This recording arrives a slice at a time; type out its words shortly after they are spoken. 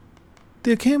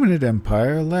The Achaemenid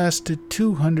Empire lasted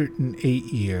 208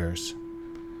 years.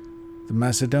 The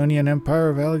Macedonian Empire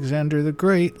of Alexander the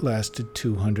Great lasted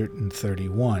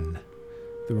 231.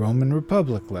 The Roman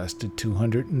Republic lasted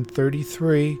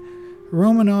 233.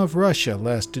 Romanov Russia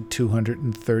lasted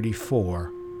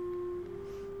 234.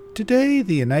 Today,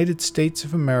 the United States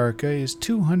of America is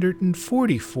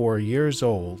 244 years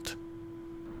old.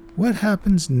 What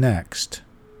happens next?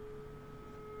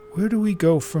 Where do we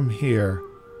go from here?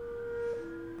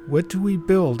 What do we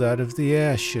build out of the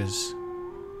ashes?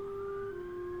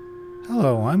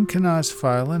 Hello, I'm Kanaz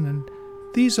Filan, and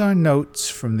these are Notes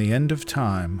from the End of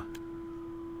Time.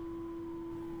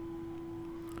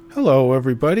 Hello,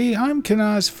 everybody. I'm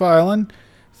Kanaz Filan.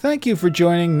 Thank you for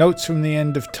joining Notes from the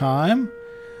End of Time.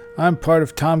 I'm part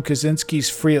of Tom Kaczynski's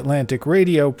Free Atlantic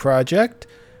Radio project.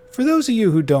 For those of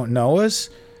you who don't know us,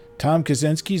 Tom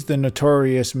Kaczynski's the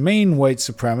notorious Maine white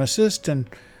supremacist, and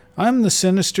I'm the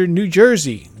sinister New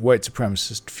Jersey white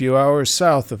supremacist, a few hours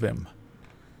south of him.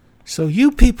 So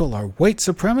you people are white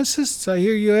supremacists, I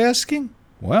hear you asking?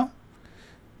 Well,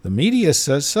 the media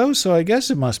says so I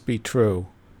guess it must be true.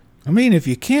 I mean, if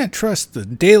you can't trust the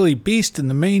Daily Beast and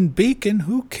the Maine Beacon,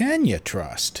 who can you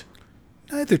trust?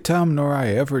 Neither Tom nor I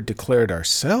ever declared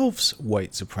ourselves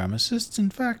white supremacists. In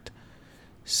fact,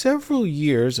 several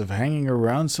years of hanging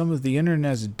around some of the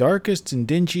internet's darkest and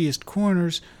dingiest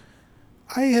corners,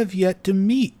 I have yet to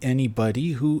meet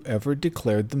anybody who ever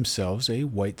declared themselves a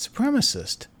white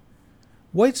supremacist.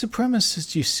 White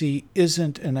supremacist, you see,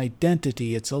 isn't an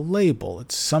identity, it's a label.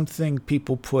 It's something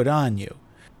people put on you.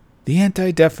 The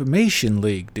Anti-Defamation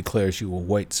League declares you a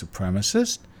white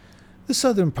supremacist. The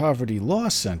Southern Poverty Law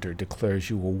Center declares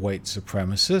you a white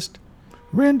supremacist.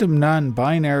 Random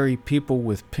non-binary people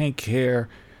with pink hair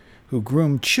who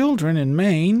groom children in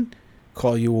Maine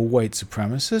call you a white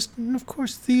supremacist. And of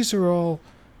course, these are all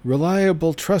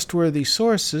reliable, trustworthy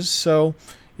sources, so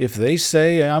if they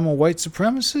say I'm a white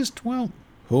supremacist, well,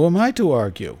 who am I to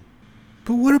argue?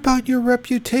 But what about your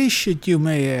reputation, you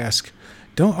may ask?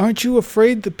 Aren't you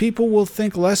afraid that people will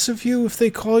think less of you if they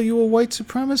call you a white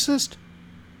supremacist?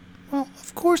 Well,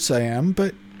 of course I am,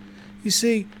 but you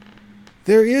see,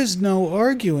 there is no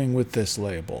arguing with this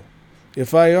label.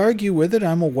 If I argue with it,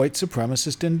 I'm a white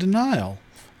supremacist in denial.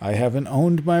 I haven't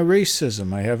owned my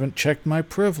racism. I haven't checked my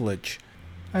privilege.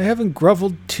 I haven't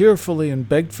groveled tearfully and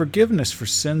begged forgiveness for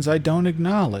sins I don't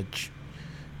acknowledge.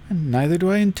 And neither do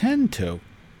I intend to.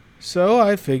 So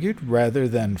I figured rather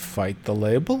than fight the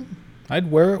label,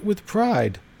 I'd wear it with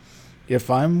pride.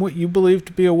 If I'm what you believe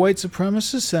to be a white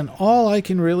supremacist, then all I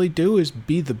can really do is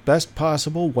be the best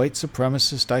possible white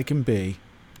supremacist I can be.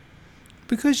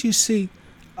 Because you see,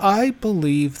 I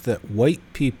believe that white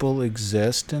people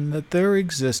exist and that their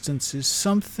existence is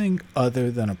something other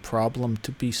than a problem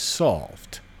to be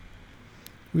solved.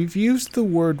 We've used the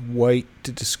word white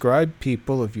to describe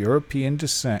people of European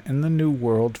descent in the New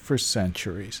World for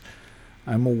centuries.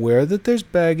 I'm aware that there's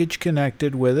baggage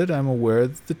connected with it. I'm aware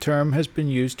that the term has been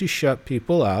used to shut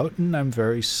people out, and I'm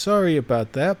very sorry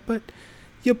about that, but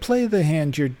you play the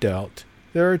hand you're dealt.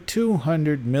 There are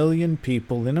 200 million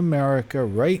people in America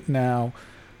right now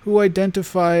who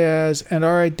identify as and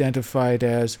are identified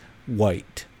as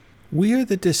white. We are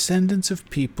the descendants of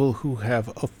people who have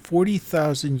a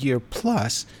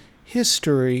 40,000-year-plus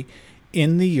history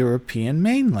in the European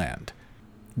mainland.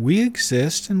 We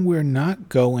exist, and we're not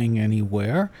going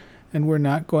anywhere, and we're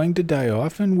not going to die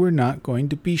off, and we're not going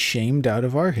to be shamed out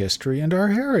of our history and our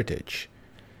heritage.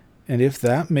 And if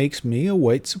that makes me a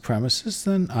white supremacist,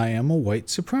 then I am a white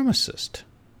supremacist.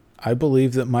 I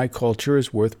believe that my culture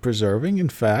is worth preserving. In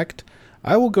fact,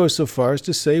 I will go so far as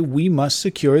to say we must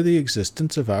secure the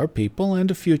existence of our people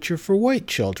and a future for white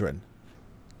children.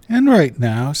 And right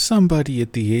now, somebody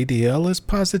at the ADL is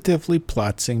positively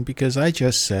plotzing because I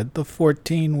just said the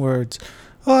 14 words,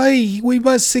 "Oi, we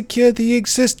must secure the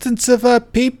existence of our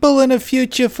people and a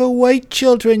future for white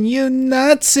children, you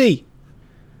Nazi!"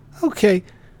 Okay,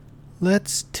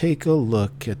 let's take a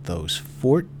look at those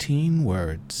 14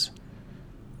 words.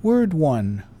 Word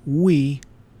 1, we.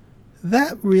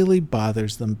 That really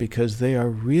bothers them because they are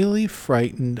really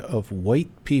frightened of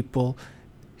white people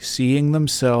seeing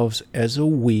themselves as a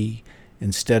we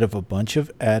instead of a bunch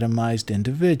of atomized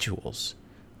individuals.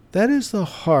 That is the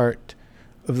heart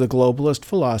of the globalist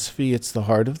philosophy. It's the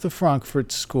heart of the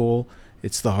Frankfurt School.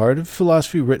 It's the heart of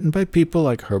philosophy written by people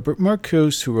like Herbert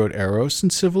Marcuse, who wrote Eros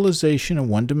and Civilization and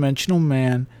One-Dimensional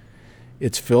Man.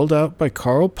 It's filled out by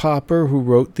Karl Popper, who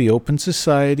wrote The Open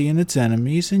Society and Its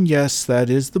Enemies. And yes,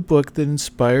 that is the book that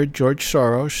inspired George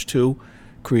Soros to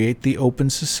create the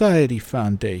Open Society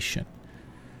Foundation.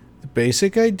 The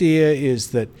basic idea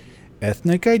is that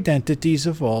Ethnic identities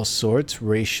of all sorts,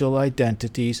 racial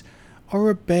identities, are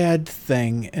a bad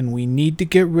thing, and we need to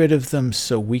get rid of them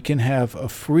so we can have a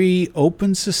free,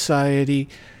 open society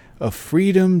of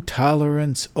freedom,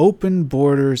 tolerance, open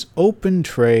borders, open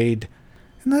trade.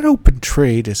 And that open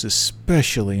trade is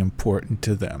especially important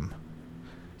to them.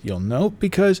 You'll note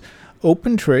because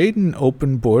open trade and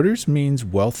open borders means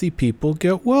wealthy people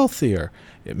get wealthier.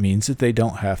 It means that they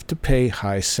don't have to pay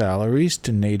high salaries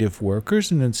to native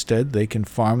workers, and instead they can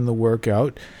farm the work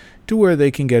out to where they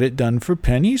can get it done for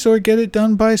pennies or get it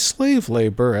done by slave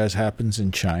labor, as happens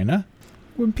in China.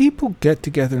 When people get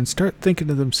together and start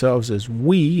thinking of themselves as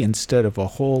we instead of a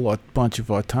whole bunch of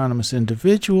autonomous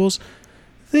individuals,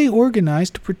 they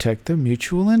organize to protect their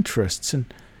mutual interests, and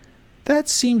that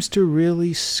seems to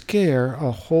really scare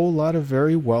a whole lot of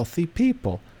very wealthy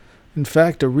people. In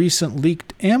fact, a recent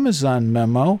leaked Amazon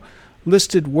memo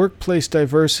listed workplace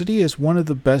diversity as one of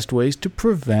the best ways to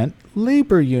prevent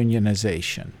labor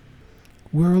unionization.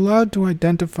 We're allowed to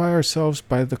identify ourselves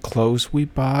by the clothes we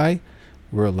buy.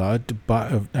 We're allowed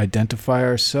to identify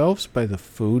ourselves by the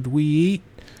food we eat.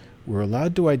 We're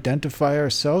allowed to identify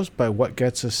ourselves by what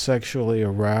gets us sexually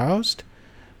aroused.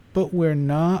 But we're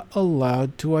not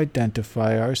allowed to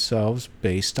identify ourselves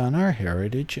based on our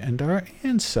heritage and our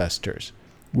ancestors.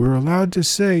 We're allowed to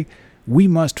say we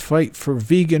must fight for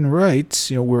vegan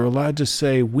rights. We're allowed to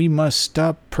say we must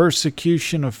stop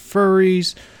persecution of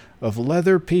furries, of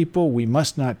leather people. We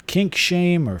must not kink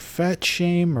shame or fat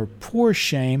shame or poor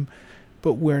shame.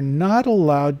 But we're not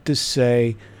allowed to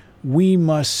say we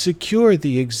must secure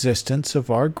the existence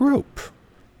of our group.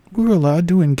 We're allowed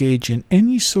to engage in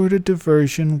any sort of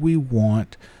diversion we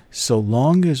want so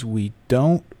long as we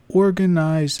don't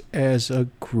organize as a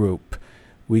group.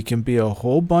 We can be a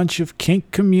whole bunch of kink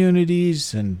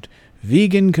communities and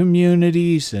vegan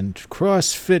communities and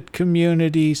CrossFit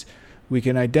communities. We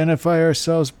can identify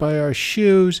ourselves by our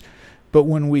shoes, but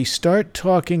when we start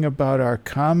talking about our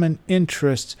common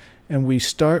interests and we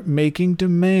start making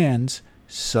demands,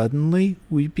 suddenly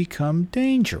we become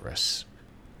dangerous.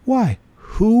 Why?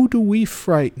 Who do we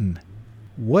frighten?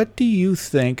 What do you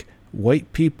think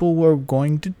white people are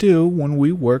going to do when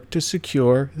we work to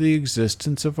secure the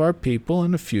existence of our people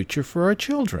and a future for our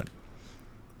children?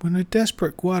 When a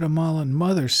desperate Guatemalan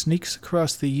mother sneaks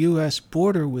across the U.S.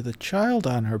 border with a child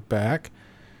on her back,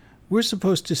 we're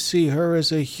supposed to see her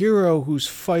as a hero who's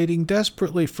fighting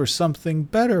desperately for something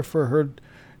better for her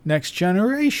next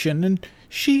generation, and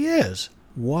she is.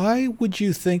 Why would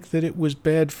you think that it was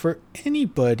bad for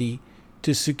anybody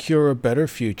to secure a better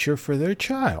future for their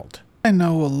child? I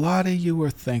know a lot of you are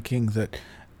thinking that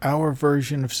our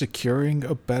version of securing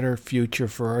a better future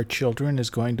for our children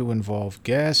is going to involve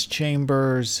gas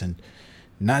chambers and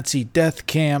Nazi death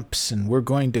camps, and we're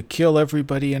going to kill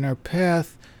everybody in our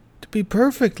path. To be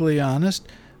perfectly honest,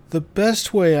 the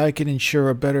best way I can ensure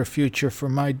a better future for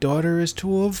my daughter is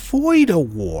to avoid a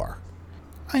war.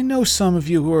 I know some of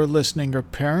you who are listening are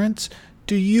parents.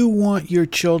 Do you want your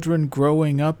children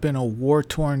growing up in a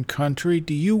war-torn country?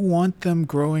 Do you want them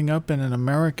growing up in an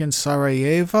American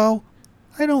Sarajevo?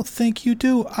 I don't think you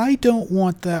do. I don't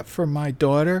want that for my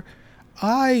daughter.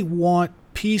 I want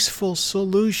peaceful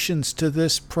solutions to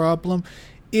this problem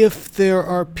if there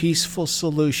are peaceful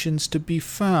solutions to be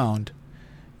found.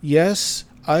 Yes,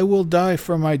 I will die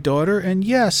for my daughter, and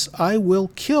yes, I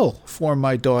will kill for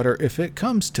my daughter if it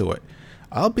comes to it.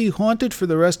 I'll be haunted for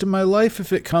the rest of my life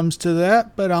if it comes to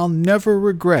that, but I'll never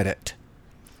regret it.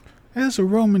 As a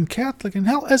Roman Catholic, and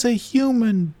hell, as a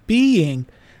human being,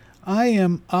 I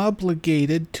am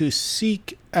obligated to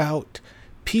seek out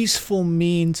peaceful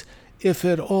means, if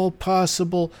at all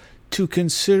possible, to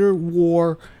consider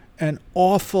war an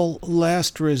awful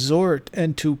last resort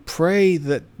and to pray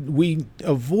that we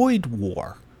avoid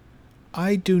war.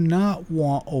 I do not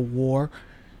want a war.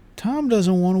 Tom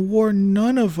doesn't want a war.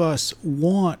 None of us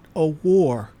want a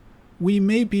war. We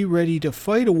may be ready to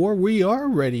fight a war. We are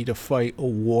ready to fight a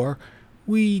war.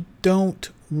 We don't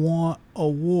want a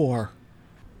war.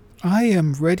 I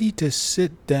am ready to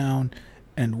sit down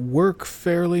and work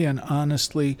fairly and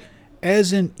honestly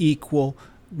as an equal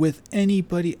with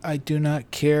anybody. I do not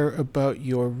care about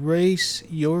your race,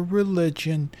 your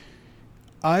religion.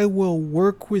 I will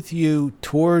work with you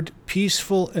toward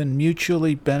peaceful and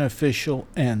mutually beneficial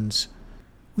ends.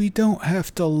 We don't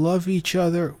have to love each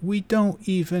other. We don't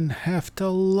even have to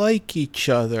like each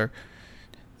other.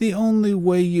 The only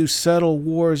way you settle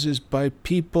wars is by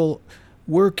people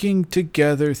working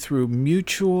together through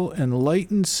mutual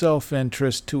enlightened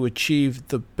self-interest to achieve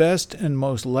the best and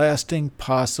most lasting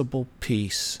possible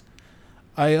peace.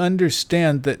 I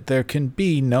understand that there can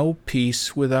be no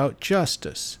peace without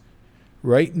justice.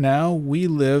 Right now, we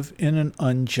live in an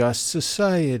unjust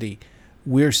society.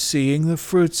 We're seeing the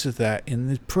fruits of that in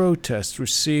the protests. We're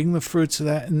seeing the fruits of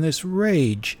that in this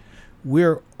rage.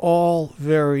 We're all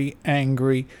very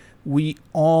angry. We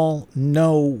all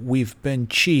know we've been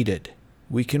cheated.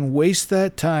 We can waste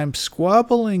that time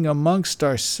squabbling amongst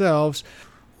ourselves,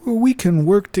 or we can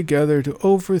work together to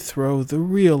overthrow the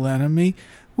real enemy,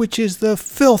 which is the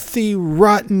filthy,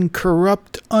 rotten,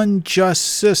 corrupt, unjust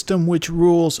system which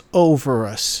rules over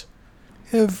us.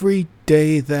 Every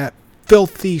day that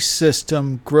filthy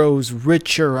system grows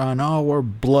richer on our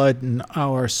blood and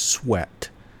our sweat.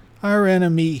 Our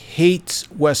enemy hates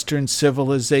Western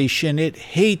civilization. It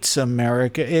hates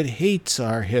America. It hates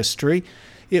our history.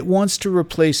 It wants to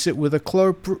replace it with a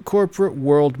corporate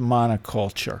world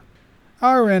monoculture.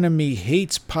 Our enemy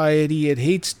hates piety. It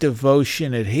hates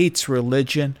devotion. It hates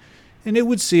religion. And it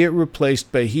would see it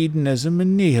replaced by hedonism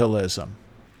and nihilism.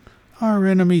 Our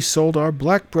enemy sold our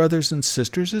black brothers and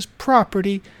sisters as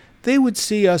property. They would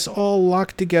see us all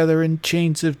locked together in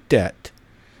chains of debt.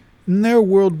 In their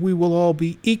world, we will all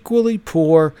be equally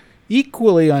poor,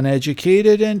 equally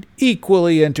uneducated, and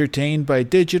equally entertained by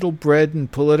digital bread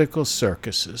and political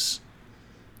circuses.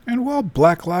 And while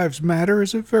Black Lives Matter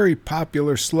is a very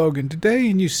popular slogan today,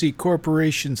 and you see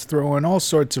corporations throwing all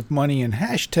sorts of money and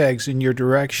hashtags in your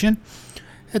direction,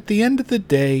 at the end of the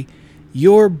day,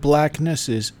 your blackness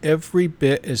is every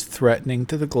bit as threatening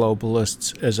to the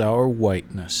globalists as our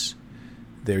whiteness.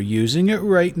 They're using it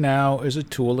right now as a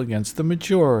tool against the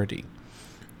majority.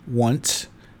 Once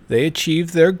they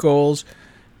achieve their goals,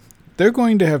 they're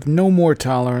going to have no more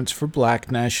tolerance for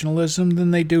black nationalism than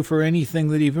they do for anything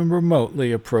that even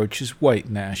remotely approaches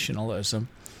white nationalism.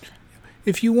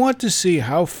 If you want to see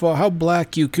how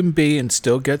black you can be and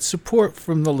still get support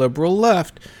from the liberal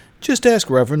left, just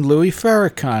ask Reverend Louis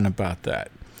Farrakhan about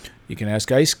that. You can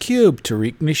ask Ice Cube,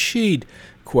 Tariq Nasheed.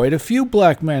 Quite a few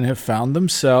black men have found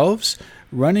themselves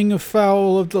running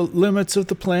afoul of the limits of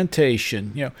the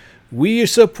plantation. We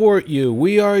support you.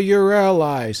 We are your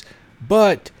allies.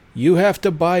 But you have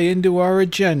to buy into our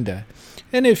agenda.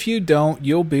 And if you don't,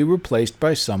 you'll be replaced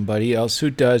by somebody else who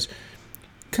does.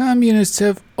 Communists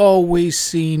have always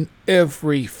seen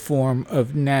every form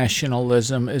of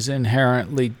nationalism as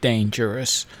inherently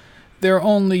dangerous. They're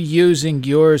only using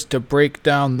yours to break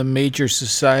down the major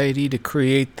society to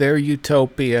create their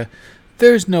utopia.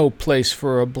 There's no place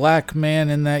for a black man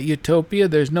in that utopia.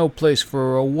 There's no place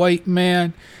for a white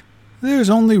man. There's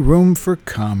only room for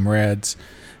comrades.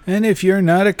 And if you're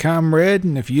not a comrade,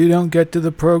 and if you don't get to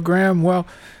the program, well,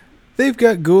 they've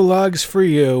got gulags for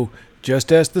you.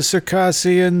 Just ask the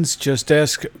Circassians, just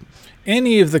ask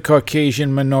any of the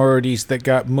Caucasian minorities that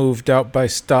got moved out by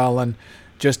Stalin.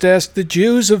 Just ask the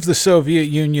Jews of the Soviet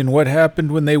Union what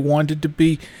happened when they wanted to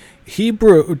be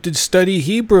Hebrew, to study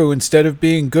Hebrew instead of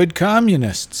being good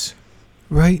communists.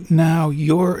 Right now,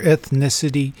 your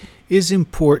ethnicity is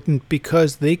important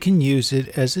because they can use it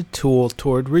as a tool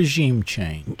toward regime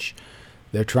change.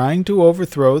 They're trying to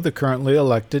overthrow the currently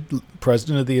elected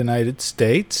President of the United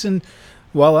States, and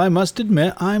while I must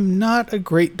admit I'm not a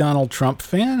great Donald Trump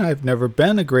fan, I've never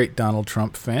been a great Donald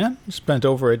Trump fan. Spent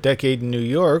over a decade in New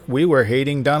York. We were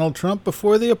hating Donald Trump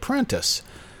before The Apprentice.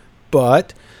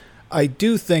 But I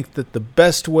do think that the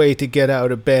best way to get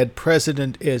out a bad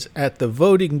president is at the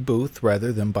voting booth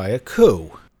rather than by a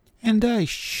coup. And I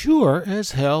sure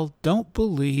as hell don't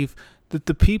believe that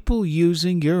the people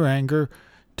using your anger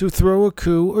to throw a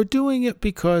coup are doing it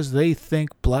because they think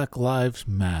Black Lives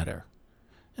Matter.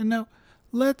 And now,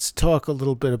 let's talk a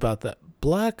little bit about that.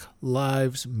 Black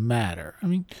Lives Matter. I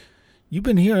mean, you've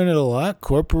been hearing it a lot.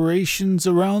 Corporations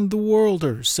around the world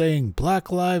are saying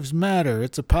Black Lives Matter.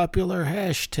 It's a popular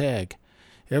hashtag.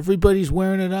 Everybody's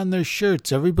wearing it on their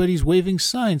shirts. Everybody's waving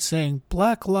signs saying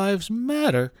Black Lives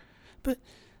Matter. But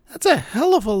that's a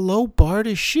hell of a low bar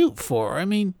to shoot for. I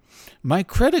mean, my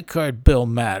credit card bill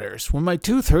matters. When my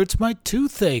tooth hurts, my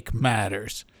toothache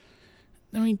matters.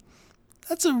 I mean,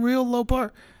 that's a real low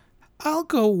bar. I'll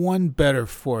go one better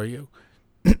for you.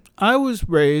 I was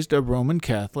raised a Roman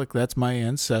Catholic. That's my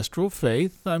ancestral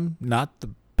faith. I'm not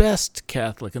the best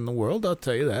Catholic in the world, I'll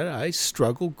tell you that. I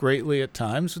struggle greatly at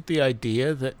times with the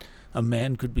idea that a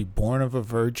man could be born of a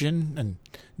virgin and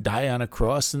die on a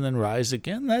cross and then rise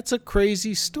again. That's a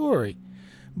crazy story.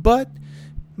 But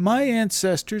my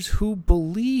ancestors who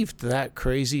believed that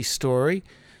crazy story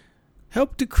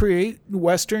helped to create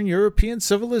Western European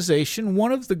civilization,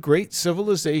 one of the great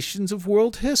civilizations of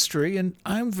world history, and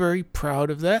I'm very proud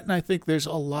of that, and I think there's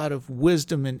a lot of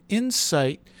wisdom and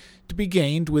insight to be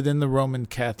gained within the Roman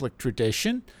Catholic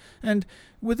tradition. And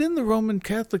within the Roman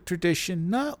Catholic tradition,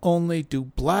 not only do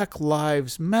Black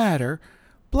Lives Matter,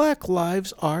 black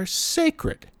lives are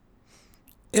sacred.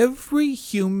 Every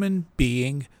human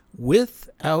being,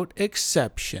 without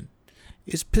exception,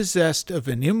 is possessed of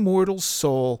an immortal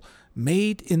soul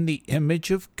made in the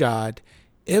image of God.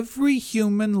 Every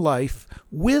human life,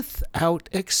 without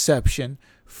exception,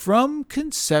 from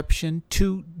conception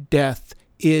to death,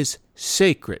 is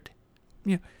sacred.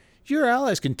 Your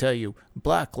allies can tell you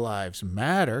Black Lives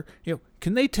Matter.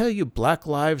 Can they tell you Black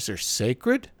lives are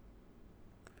sacred?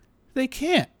 They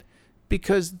can't,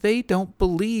 because they don't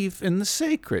believe in the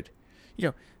sacred.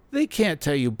 They can't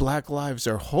tell you Black lives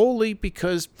are holy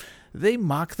because they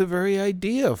mock the very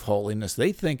idea of holiness.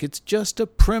 They think it's just a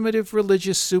primitive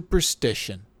religious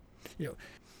superstition.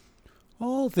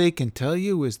 All they can tell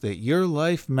you is that your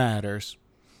life matters.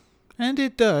 And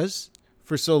it does,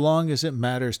 for so long as it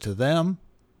matters to them.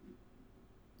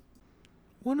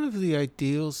 One of the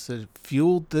ideals that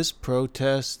fueled this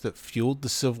protest, that fueled the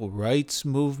civil rights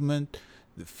movement,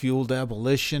 that fueled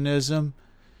abolitionism,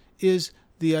 is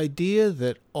the idea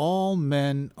that all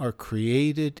men are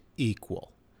created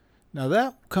equal. Now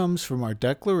that comes from our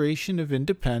Declaration of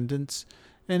Independence,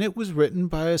 and it was written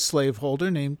by a slaveholder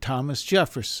named Thomas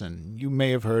Jefferson. You may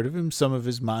have heard of him. Some of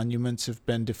his monuments have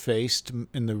been defaced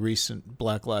in the recent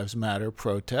Black Lives Matter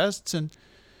protests, and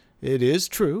it is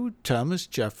true, Thomas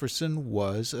Jefferson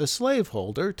was a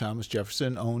slaveholder. Thomas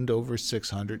Jefferson owned over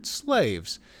 600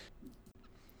 slaves.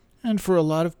 And for a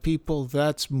lot of people,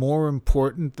 that's more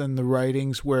important than the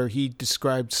writings where he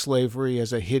described slavery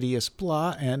as a hideous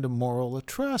blot and a moral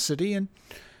atrocity. And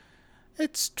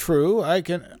it's true,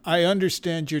 I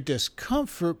understand your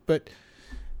discomfort, but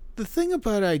the thing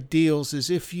about ideals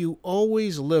is if you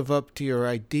always live up to your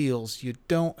ideals, you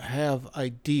don't have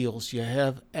ideals, you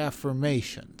have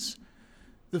affirmations.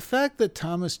 The fact that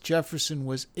Thomas Jefferson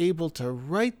was able to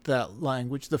write that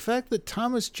language, the fact that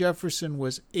Thomas Jefferson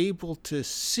was able to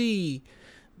see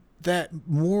that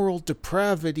moral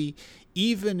depravity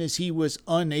even as he was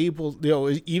unable,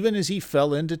 even as he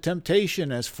fell into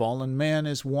temptation, as fallen man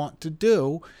is wont to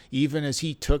do, even as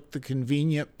he took the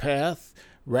convenient path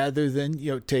rather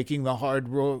than taking the hard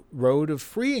road of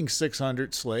freeing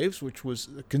 600 slaves, which was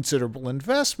a considerable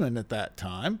investment at that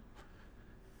time.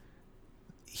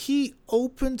 He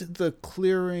opened the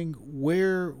clearing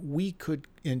where we could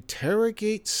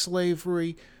interrogate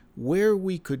slavery, where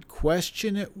we could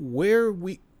question it, where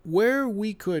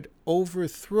we could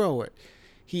overthrow it.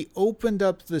 He opened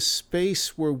up the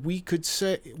space where we could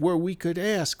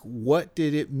ask, what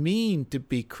did it mean to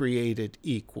be created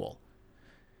equal?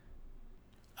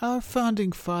 Our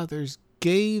founding fathers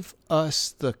gave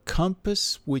us the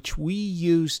compass which we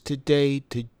use today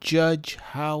to judge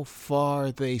how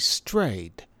far they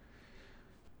strayed.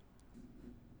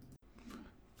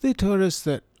 They taught us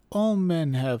that all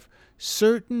men have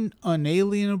certain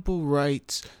unalienable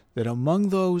rights, that among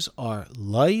those are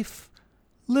life,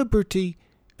 liberty,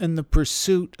 and the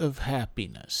pursuit of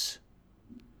happiness.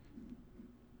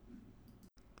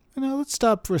 And now let's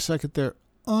stop for a second there.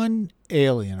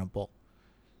 Unalienable.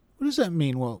 What does that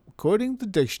mean? Well, according to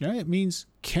the dictionary, it means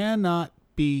cannot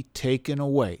be taken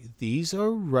away. These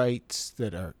are rights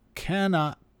that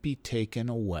cannot be taken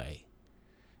away.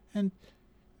 And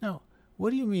now,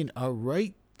 what do you mean a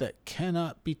right that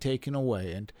cannot be taken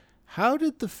away? And how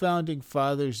did the Founding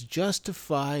Fathers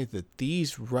justify that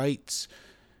these rights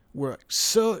were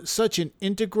such an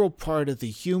integral part of the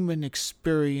human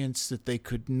experience that they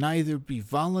could neither be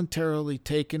voluntarily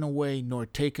taken away nor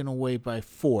taken away by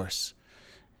force?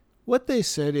 What they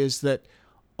said is that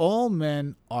all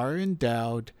men are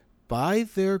endowed by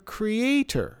their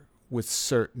Creator with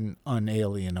certain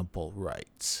unalienable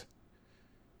rights.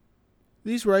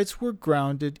 These rights were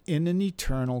grounded in an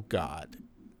eternal God.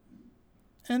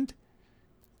 And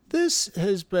this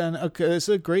has been it's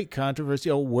a great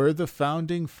controversy. Were the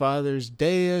Founding Fathers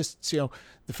deists? The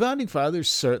Founding Fathers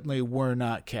certainly were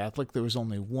not Catholic. There was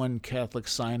only one Catholic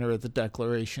signer of the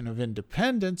Declaration of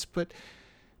Independence, but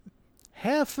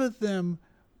half of them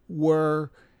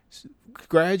were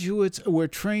graduates, were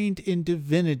trained in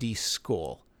divinity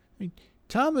school.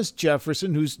 Thomas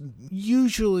Jefferson, who's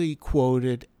usually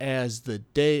quoted as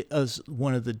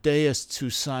one of the deists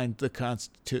who signed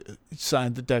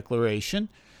the Declaration,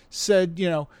 said,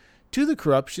 to the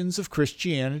corruptions of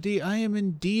Christianity I am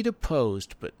indeed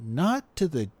opposed, but not to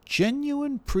the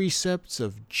genuine precepts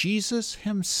of Jesus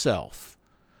himself.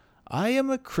 I am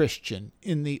a Christian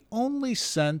in the only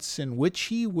sense in which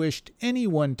he wished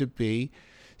anyone to be,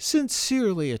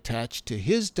 sincerely attached to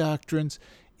his doctrines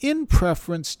in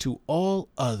preference to all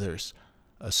others,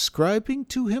 ascribing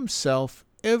to himself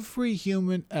every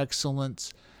human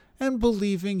excellence and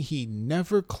believing he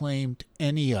never claimed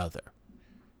any other.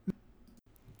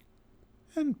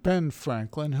 And Ben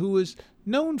Franklin, who was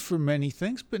known for many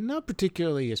things, but not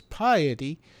particularly his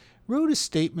piety, wrote a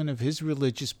statement of his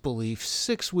religious beliefs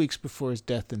 6 weeks before his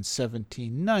death in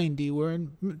 1790,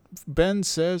 wherein Ben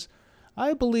says,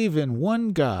 "I believe in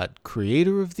one God,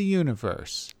 creator of the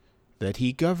universe, that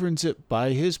he governs it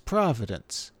by his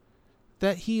providence,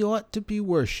 that he ought to be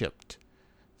worshipped,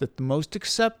 that the most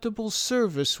acceptable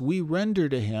service we render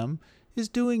to him is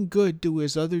doing good to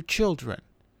his other children,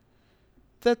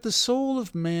 that the soul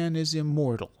of man is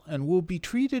immortal and will be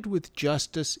treated with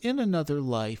justice in another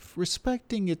life,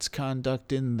 respecting its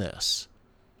conduct in this.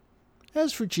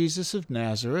 As for Jesus of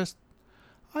Nazareth,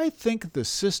 I think the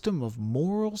system of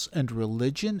morals and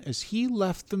religion as he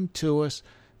left them to us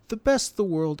the best the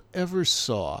world ever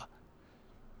saw.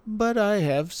 But I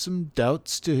have some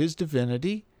doubts to his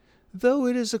divinity, though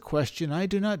it is a question I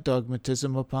do not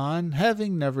dogmatism upon,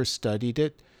 having never studied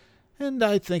it, and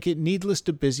I think it needless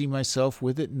to busy myself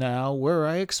with it now, where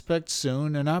I expect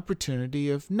soon an opportunity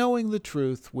of knowing the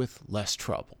truth with less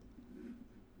trouble."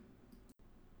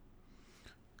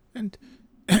 And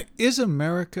is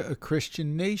America a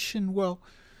Christian nation? Well,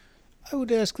 I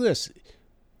would ask this: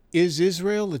 is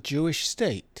Israel a Jewish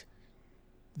state?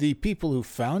 The people who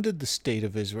founded the state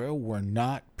of Israel were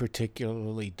not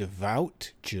particularly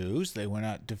devout Jews. They were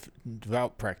not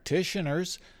devout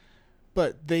practitioners,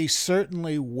 but they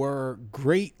certainly were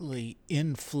greatly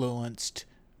influenced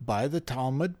by the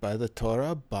Talmud, by the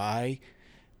Torah, by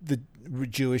the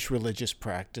Jewish religious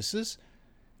practices.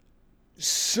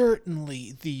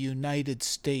 Certainly the United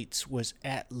States was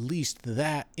at least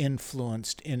that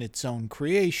influenced in its own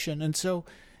creation, and so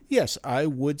yes, I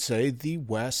would say the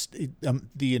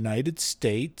United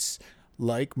States,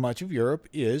 like much of Europe,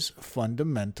 is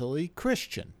fundamentally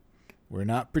Christian. We're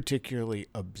not particularly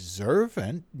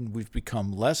observant. We've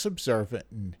become less observant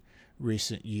in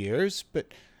recent years, but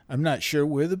I'm not sure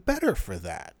we're the better for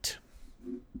that.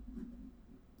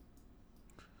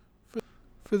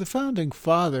 For the Founding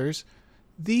Fathers,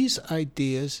 these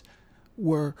ideas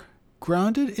were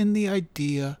grounded in the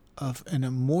idea of an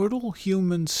immortal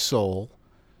human soul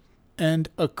and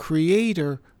a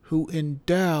creator who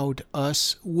endowed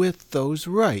us with those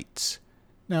rights.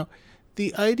 Now,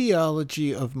 the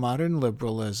ideology of modern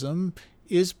liberalism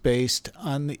is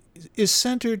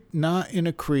centered not in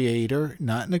a creator,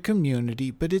 not in a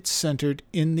community, but it's centered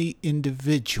in the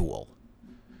individual.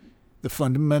 The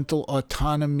fundamental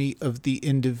autonomy of the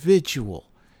individual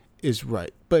is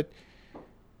right. But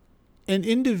an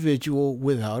individual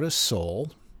without a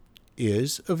soul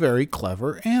is a very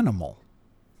clever animal.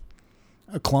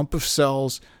 A clump of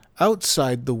cells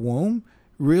outside the womb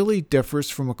really differs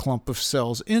from a clump of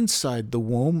cells inside the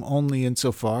womb only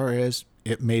insofar as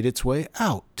it made its way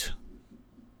out.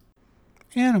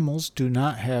 Animals do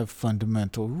not have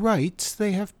fundamental rights,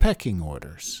 they have pecking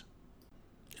orders.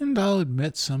 And I'll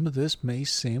admit some of this may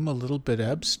seem a little bit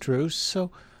abstruse,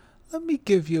 so let me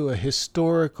give you a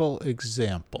historical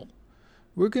example.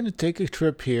 We're going to take a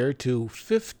trip here to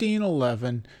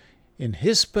 1511 in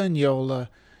Hispaniola.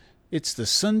 It's the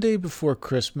Sunday before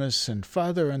Christmas, and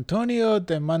Father Antonio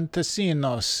de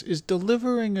Montesinos is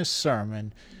delivering a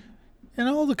sermon. And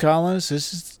all the colonists,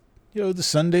 this is, the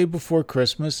Sunday before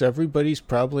Christmas. Everybody's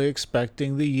probably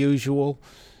expecting the usual,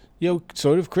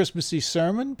 sort of Christmassy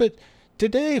sermon. But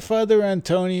today, Father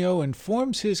Antonio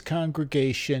informs his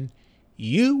congregation,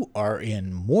 "You are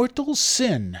in mortal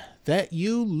sin, that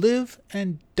you live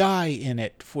and die in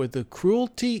it for the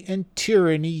cruelty and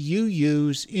tyranny you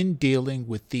use in dealing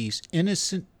with these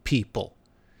innocent people.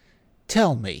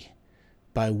 Tell me,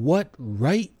 by what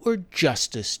right or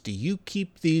justice do you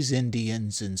keep these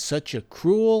Indians in such a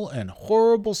cruel and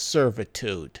horrible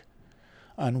servitude?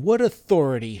 On what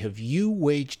authority have you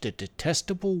waged a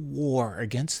detestable war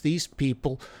against these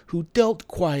people who dealt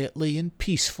quietly and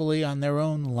peacefully on their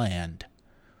own land?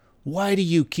 Why do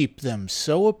you keep them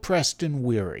so oppressed and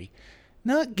weary,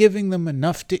 not giving them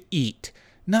enough to eat,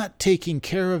 not taking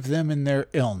care of them in their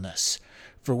illness?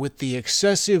 For with the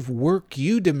excessive work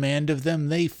you demand of them,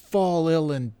 they fall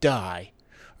ill and die.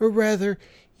 Or rather,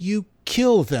 you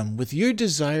kill them with your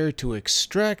desire to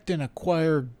extract and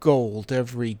acquire gold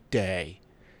every day.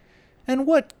 And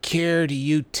what care do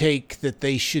you take that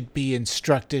they should be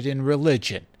instructed in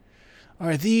religion?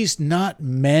 Are these not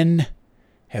men?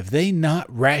 Have they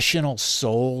not rational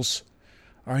souls?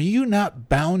 Are you not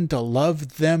bound to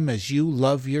love them as you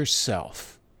love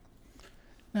yourself?"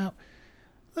 Now,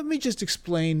 let me just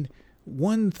explain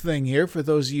one thing here for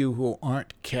those of you who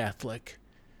aren't Catholic.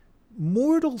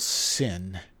 Mortal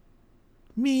sin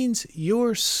means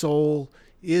your soul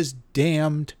is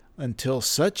damned until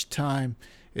such time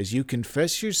as you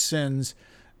confess your sins,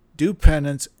 do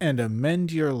penance, and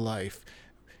amend your life.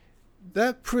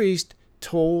 that priest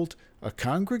told a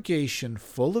congregation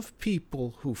full of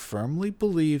people who firmly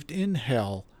believed in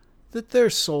hell that their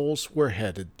souls were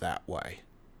headed that way.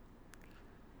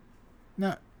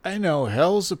 Now, I know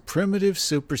hell's a primitive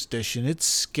superstition. It's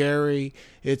scary.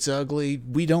 It's ugly.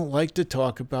 We don't like to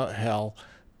talk about hell.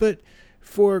 But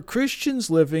for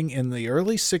Christians living in the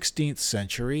early 16th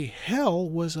century, hell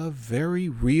was a very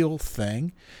real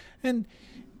thing. And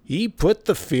he put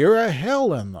the fear of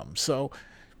hell in them. So,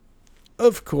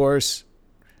 of course,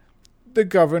 the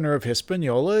governor of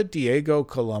Hispaniola, Diego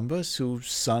Columbus,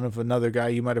 who's son of another guy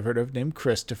you might have heard of named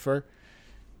Christopher,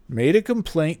 made a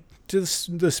complaint to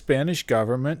the Spanish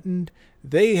government, and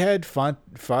they had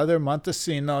Father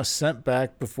Montesinos sent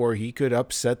back before he could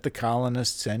upset the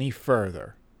colonists any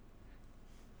further.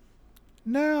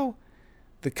 Now,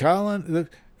 the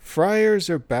friars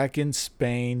are back in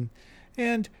Spain,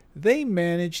 and they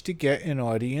managed to get an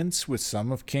audience with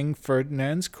some of King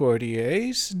Ferdinand's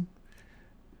courtiers.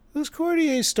 Those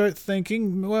courtiers start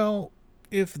thinking, well,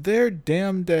 if they're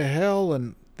damned to hell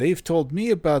and they've told me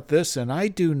about this and I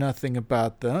do nothing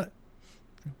about that,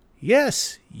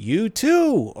 yes, you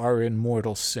too are in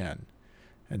mortal sin.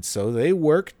 And so they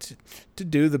worked to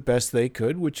do the best they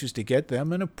could, which is to get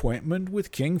them an appointment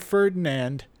with King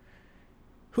Ferdinand,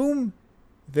 whom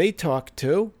they talked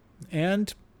to,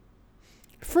 and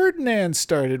Ferdinand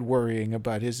started worrying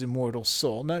about his immortal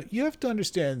soul. Now, you have to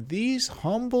understand, these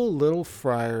humble little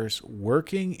friars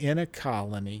working in a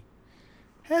colony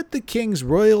had the king's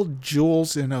royal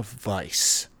jewels in a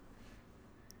vice.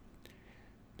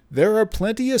 There are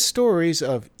plenty of stories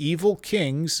of evil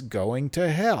kings going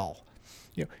to hell.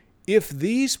 If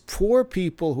these poor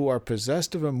people who are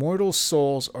possessed of immortal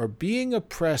souls are being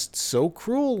oppressed so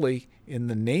cruelly in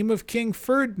the name of King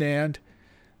Ferdinand,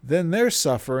 then their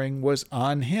suffering was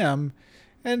on him,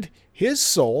 and his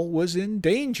soul was in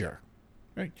danger.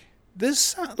 Right?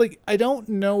 I don't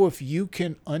know if you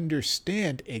can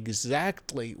understand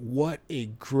exactly what a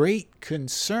great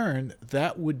concern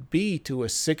that would be to a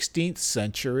 16th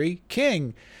century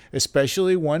king,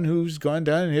 especially one who's gone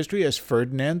down in history as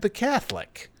Ferdinand the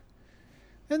Catholic.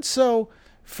 And so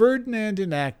Ferdinand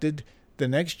enacted the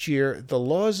next year the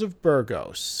laws of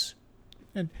Burgos.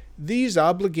 And these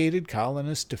obligated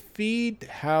colonists to feed,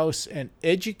 house, and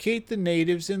educate the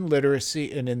natives in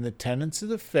literacy and in the tenets of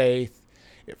the faith.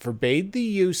 It forbade the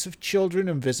use of children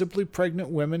and visibly pregnant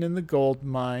women in the gold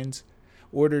mines.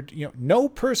 Ordered, no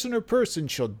person or person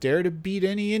shall dare to beat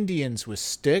any Indians with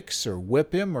sticks or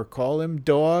whip him or call him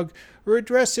dog or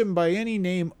address him by any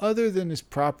name other than his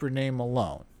proper name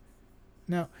alone.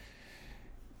 Now,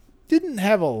 didn't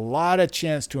have a lot of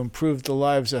chance to improve the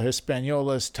lives of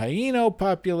Hispaniola's Taino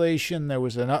population. There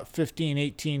was an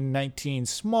 1819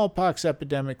 smallpox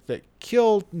epidemic that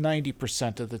killed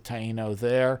 90% of the Taino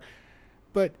there.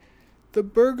 But the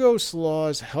Burgos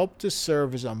laws helped to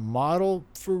serve as a model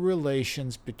for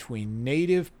relations between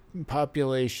native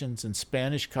populations and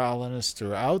Spanish colonists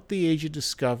throughout the Age of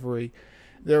Discovery.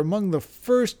 They're among the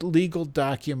first legal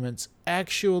documents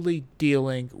actually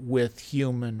dealing with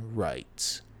human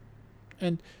rights.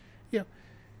 And,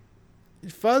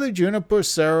 Father Juniper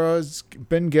Serra's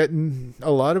been getting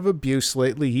a lot of abuse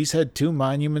lately. He's had 2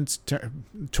 monuments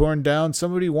torn down.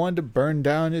 Somebody wanted to burn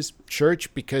down his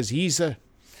church because he's a,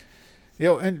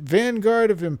 and vanguard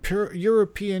of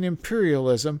European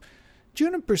imperialism.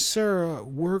 Juniper Serra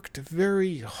worked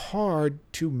very hard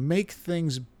to make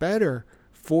things better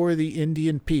for the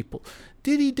Indian people.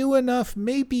 Did he do enough?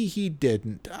 Maybe he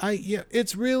didn't.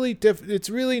 It's really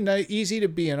easy to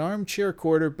be an armchair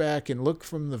quarterback and look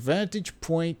from the vantage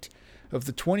point of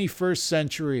the 21st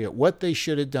century at what they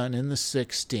should have done in the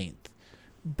 16th.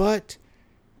 But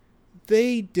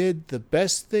they did the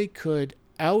best they could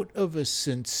out of a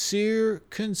sincere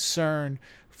concern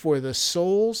for the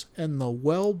souls and the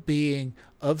well-being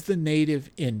of the native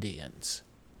Indians.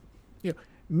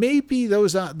 Maybe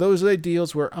those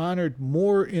ideals were honored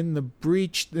more in the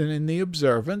breach than in the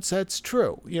observance. That's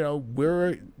true.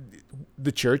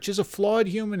 The church is a flawed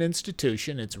human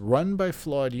institution. It's run by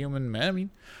flawed human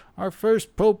men. Our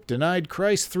first pope denied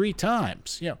Christ 3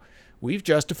 times. We've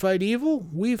justified evil.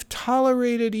 We've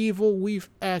tolerated evil. We've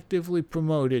actively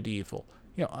promoted evil.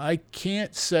 I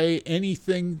can't say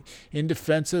anything in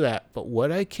defense of that. But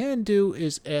what I can do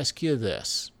is ask you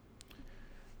this.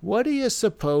 What do you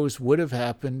suppose would have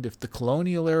happened if the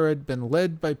colonial era had been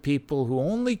led by people who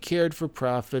only cared for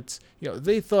profits?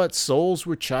 They thought souls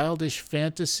were childish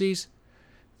fantasies.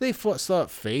 They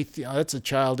thought faith, that's a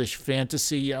childish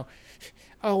fantasy.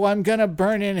 I'm going to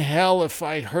burn in hell if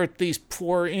I hurt these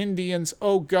poor Indians.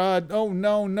 Oh, God, oh,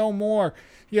 no more.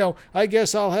 I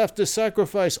guess I'll have to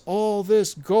sacrifice all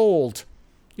this gold.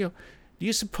 Do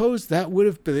you suppose that would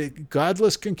have been, the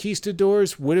godless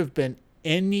conquistadors would have been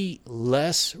any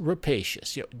less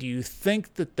rapacious? Do you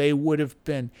think that they would have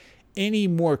been any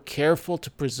more careful to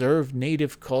preserve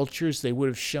native cultures? They would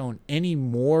have shown any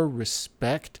more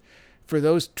respect for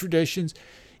those traditions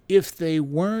if they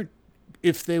were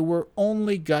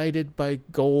only guided by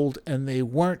gold and they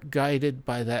weren't guided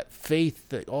by that faith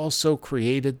that also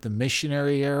created the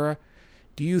missionary era?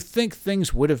 Do you think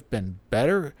things would have been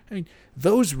better? I mean,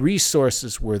 those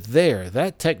resources were there.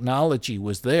 That technology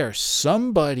was there.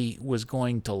 Somebody was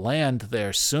going to land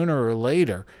there sooner or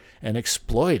later and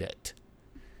exploit it.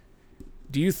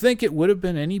 Do you think it would have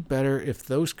been any better if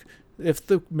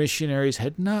the missionaries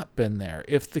had not been there,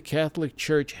 if the Catholic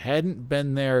Church hadn't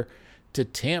been there to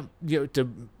to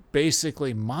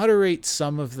basically moderate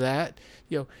some of that,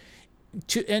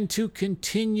 to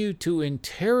continue to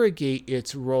interrogate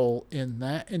its role in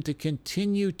that, and to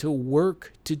continue to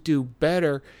work to do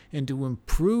better and to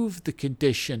improve the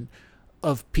condition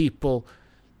of people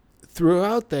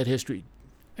throughout that history?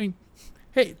 I mean,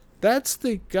 hey, that's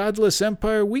the godless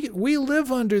empire. We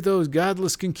live under those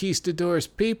godless conquistadors,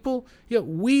 people.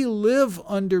 We live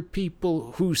under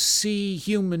people who see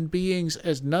human beings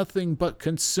as nothing but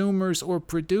consumers or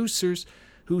producers,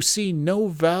 who see no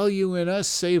value in us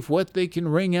save what they can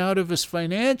wring out of us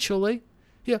financially.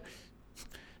 Do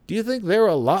you think they're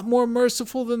a lot more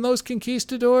merciful than those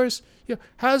conquistadors?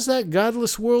 How's that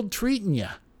godless world treating you?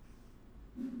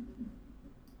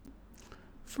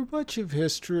 For much of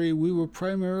history, we were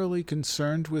primarily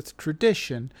concerned with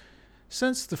tradition.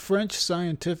 Since the French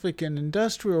scientific and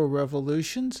industrial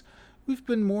revolutions, we've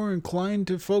been more inclined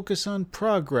to focus on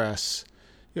progress.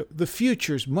 The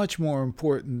future's much more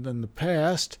important than the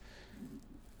past.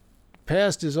 The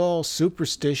past is all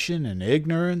superstition and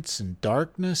ignorance and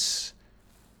darkness.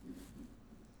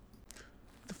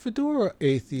 The Fedora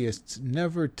atheists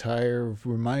never tire of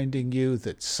reminding you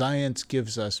that science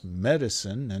gives us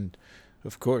medicine, and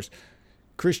of course,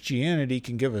 Christianity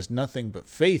can give us nothing but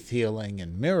faith healing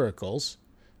and miracles.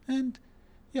 And,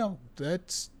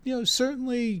 that's,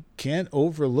 certainly can't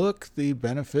overlook the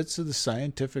benefits of the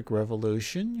scientific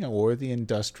revolution, or the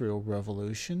industrial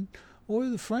revolution, or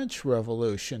the French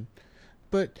Revolution.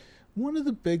 But one of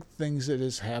the big things that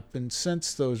has happened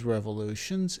since those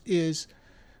revolutions is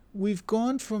we've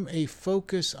gone from a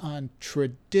focus on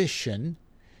tradition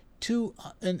to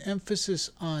an emphasis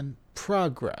on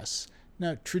progress.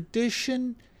 Now,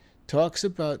 tradition talks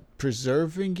about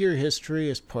preserving your history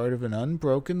as part of an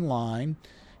unbroken line,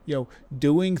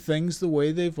 doing things the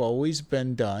way they've always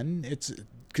been done. It's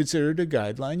considered a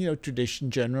guideline. Tradition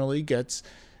generally gets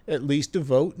at least a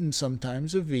vote and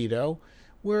sometimes a veto,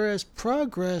 whereas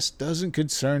progress doesn't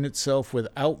concern itself with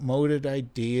outmoded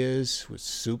ideas, with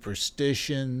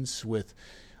superstitions, with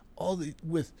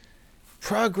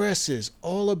progress is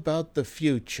all about the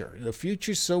future. The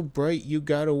future's so bright you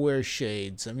gotta wear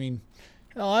shades. I mean,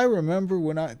 I remember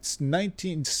it's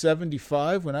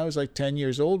 1975, when I was like 10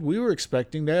 years old, we were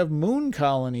expecting to have moon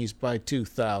colonies by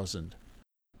 2000.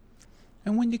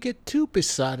 And when you get too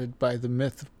besotted by the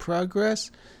myth of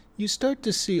progress, you start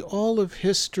to see all of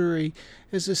history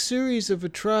as a series of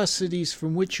atrocities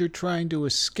from which you're trying to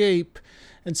escape,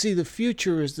 and see the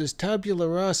future as this tabula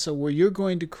rasa where you're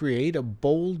going to create a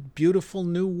bold, beautiful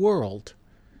new world.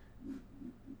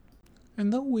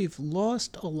 And though we've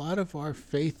lost a lot of our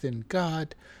faith in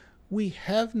God, we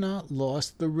have not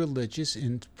lost the religious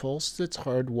impulse that's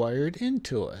hardwired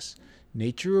into us.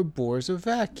 Nature abhors a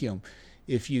vacuum.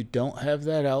 If you don't have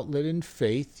that outlet in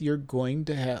faith, you're going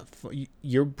to have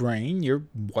your brain, your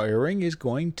wiring is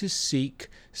going to seek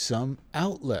some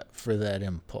outlet for that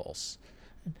impulse.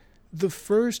 The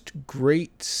first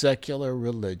great secular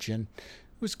religion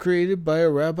was created by a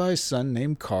rabbi's son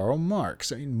named Karl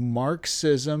Marx.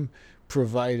 Marxism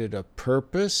provided a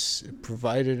purpose, it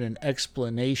provided an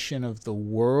explanation of the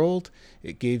world,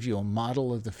 it gave you a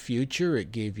model of the future,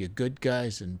 it gave you good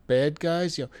guys and bad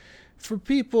guys. For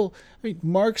people,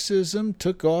 Marxism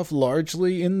took off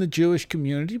largely in the Jewish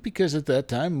community because at that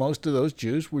time most of those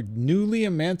Jews were newly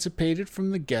emancipated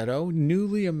from the ghetto,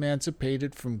 newly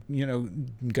emancipated from,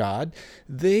 God.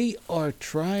 They are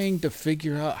trying to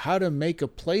figure out how to make a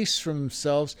place for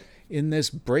themselves in this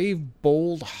brave,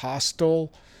 bold,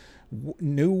 hostile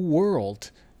new world.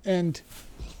 And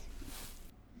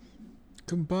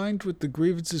combined with the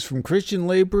grievances from Christian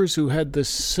laborers who had the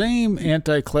same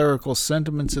anti-clerical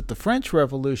sentiments that the French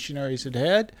revolutionaries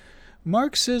had,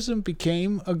 Marxism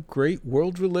became a great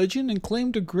world religion and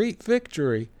claimed a great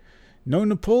victory. No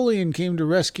Napoleon came to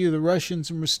rescue the Russians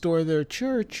and restore their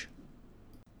church.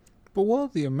 But while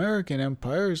the American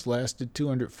empires lasted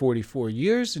 244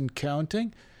 years and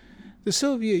counting, The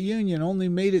Soviet Union only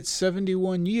made it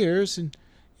 71 years, and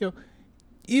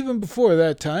even before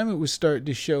that time it was starting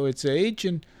to show its age,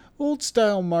 and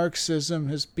old-style Marxism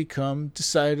has become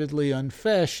decidedly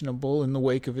unfashionable in the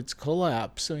wake of its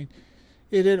collapse.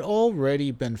 It had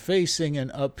already been facing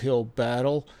an uphill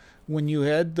battle when you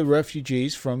had the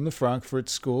refugees from the Frankfurt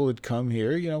School had come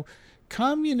here.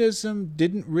 Communism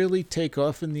didn't really take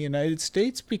off in the United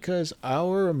States because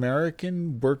our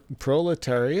American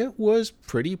proletariat was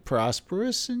pretty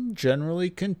prosperous and generally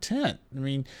content.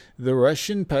 The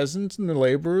Russian peasants and the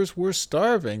laborers were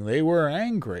starving. They were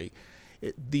angry.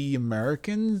 The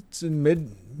Americans in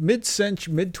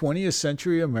mid-20th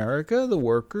century America, the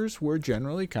workers were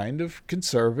generally kind of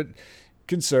conservative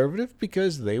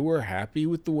because they were happy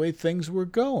with the way things were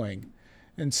going.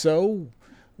 And so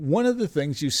one of the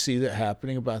things you see that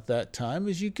happening about that time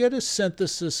is you get a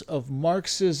synthesis of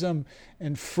Marxism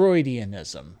and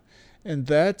Freudianism. And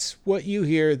that's what you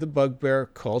hear, the bugbear,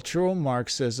 cultural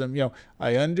Marxism.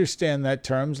 I understand that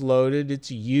term's loaded.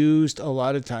 It's used a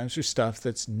lot of times for stuff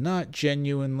that's not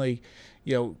genuinely,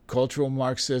 cultural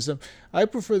Marxism. I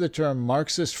prefer the term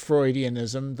Marxist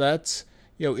Freudianism. That's,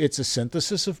 it's a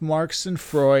synthesis of Marx and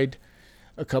Freud.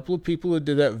 A couple of people who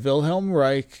did that, Wilhelm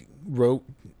Reich wrote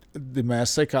The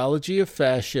Mass Psychology of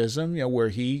Fascism, where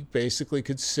he basically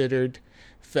considered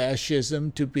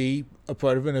fascism to be a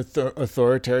part of an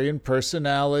authoritarian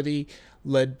personality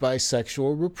led by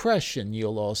sexual repression.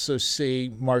 You'll also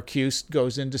see Marcuse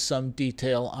goes into some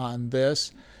detail on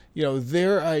this.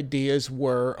 Their ideas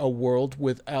were a world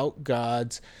without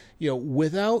gods,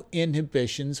 without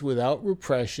inhibitions, without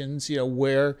repressions,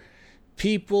 where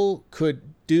people could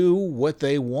do what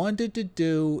they wanted to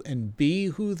do and be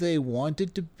who they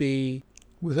wanted to be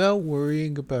without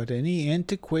worrying about any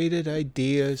antiquated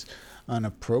ideas on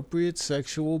appropriate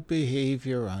sexual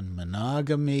behavior, on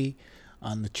monogamy,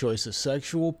 on the choice of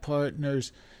sexual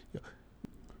partners.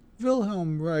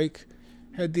 Wilhelm Reich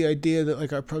had the idea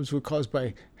that our problems were caused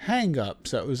by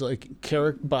hang-ups. That was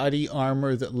Carrick body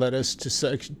armor that led us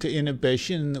to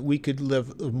inhibition, and that we could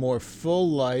live a more full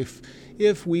life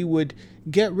if we would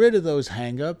get rid of those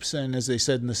hang-ups and, as they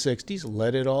said in the 60s,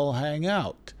 let it all hang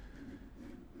out.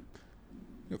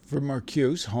 For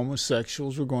Marcuse,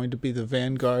 homosexuals were going to be the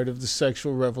vanguard of the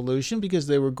sexual revolution because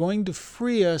they were going to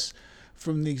free us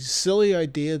from the silly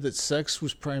idea that sex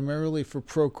was primarily for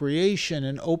procreation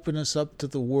and open us up to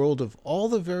the world of all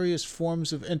the various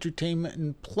forms of entertainment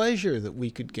and pleasure that we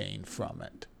could gain from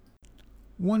it.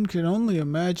 One can only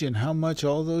imagine how much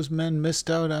all those men missed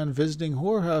out on visiting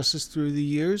whorehouses through the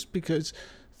years because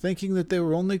thinking that they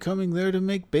were only coming there to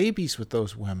make babies with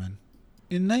those women.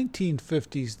 In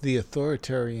 1950's The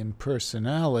Authoritarian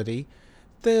Personality,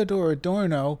 Theodor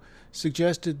Adorno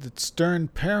suggested that stern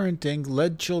parenting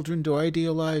led children to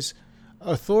idealize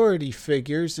authority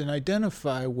figures and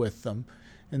identify with them,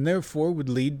 and therefore would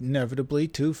lead inevitably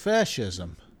to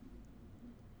fascism.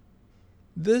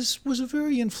 This was a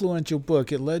very influential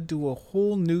book. It led to a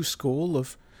whole new school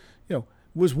of,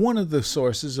 was one of the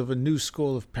sources of a new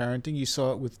school of parenting. You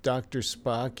saw it with Dr.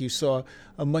 Spock. You saw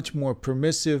a much more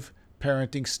permissive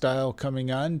parenting style coming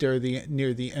on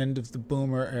near the end of the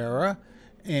boomer era.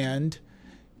 And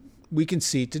we can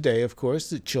see today, of course,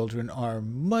 that children are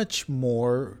much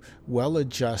more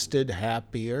well-adjusted,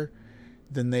 happier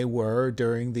than they were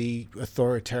during the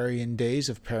authoritarian days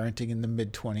of parenting in the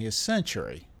mid-20th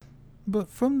century.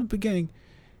 But from the beginning,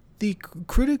 the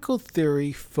critical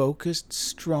theory focused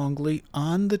strongly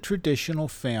on the traditional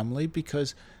family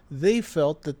because they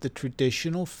felt that the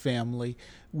traditional family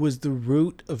was the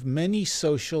root of many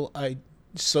social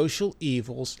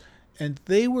evils, and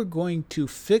they were going to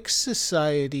fix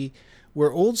society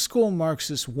where old school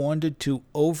Marxists wanted to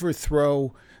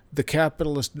overthrow the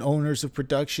capitalist owners of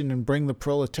production and bring the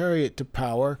proletariat to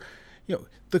power.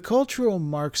 The cultural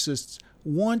Marxists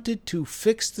wanted to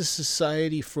fix the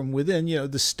society from within.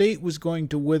 The state was going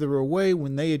to wither away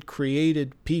when they had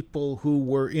created people who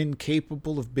were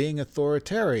incapable of being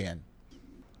authoritarian.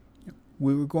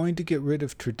 We were going to get rid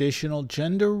of traditional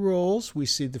gender roles. We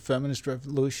see the feminist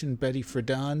revolution, Betty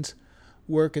Friedan's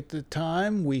work at the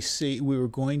time. We were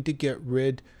going to get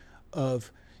rid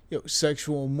of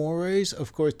sexual mores.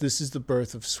 Of course, this is the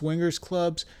birth of swingers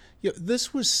clubs.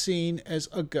 This was seen as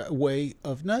a way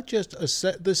of not just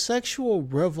the sexual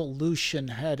revolution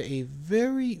had a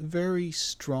very, very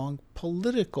strong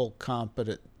political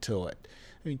component to it.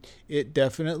 It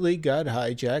definitely got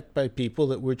hijacked by people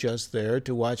that were just there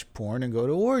to watch porn and go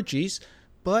to orgies,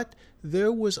 but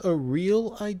there was a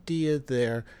real idea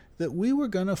there that we were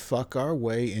going to fuck our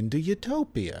way into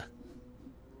utopia.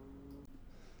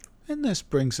 And this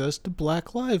brings us to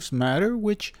Black Lives Matter,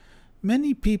 which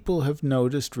many people have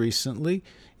noticed recently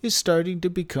is starting to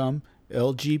become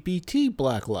LGBT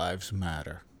Black Lives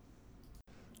Matter.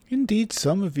 Indeed,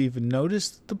 some have even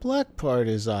noticed that the black part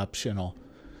is optional.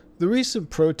 The recent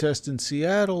protest in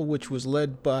Seattle, which was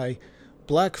led by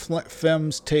Black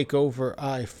Femmes Take Over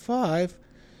I-5,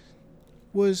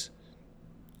 was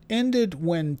ended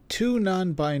when two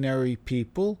non-binary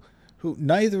people, who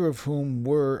neither of whom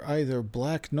were either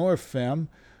black nor femme,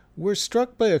 were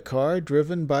struck by a car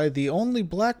driven by the only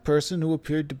black person who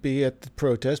appeared to be at the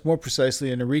protest, more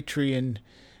precisely an Eritrean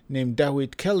named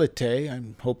Dawit Kelete. I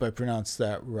hope I pronounced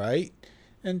that right.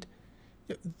 And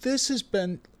there's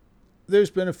been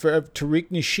a fair... Tariq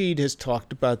Nasheed has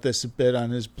talked about this a bit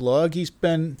on his blog. He's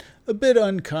been a bit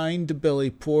unkind to Billy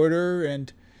Porter,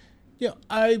 and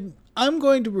I'm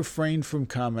going to refrain from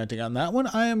commenting on that one.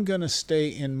 I am going to stay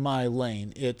in my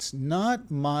lane. It's not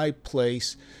my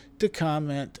place to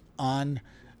comment on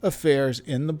affairs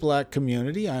in the black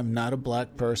community. I'm not a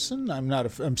black person.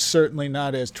 I'm certainly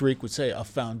not, as Tariq would say, a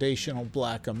foundational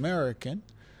black American.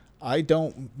 I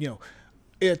don't,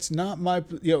 it's not my,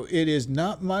 it is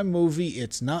not my movie.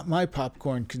 It's not my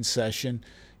popcorn concession.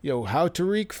 How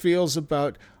Tariq feels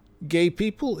about gay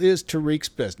people is Tariq's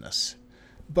business.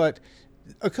 But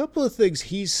a couple of things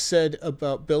he's said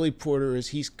about Billy Porter is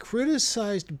he's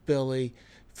criticized Billy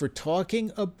for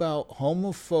talking about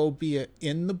homophobia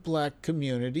in the black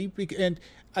community. And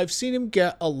I've seen him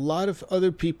get a lot of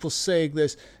other people saying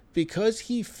this because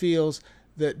he feels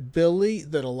that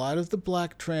a lot of the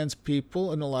black trans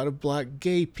people and a lot of black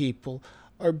gay people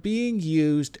are being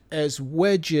used as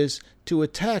wedges to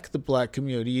attack the black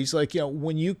community. He's like,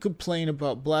 when you complain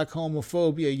about black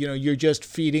homophobia, you're just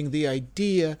feeding the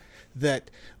idea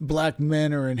that black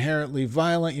men are inherently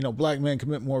violent. Black men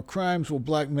commit more crimes. Well,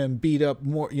 black men beat up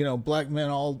more. Black men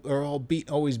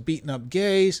always beating up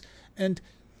gays. And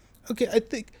okay, I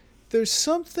think there's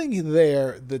something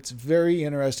there that's very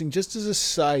interesting. Just as a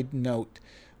side note,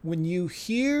 when you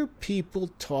hear people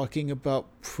talking about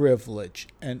privilege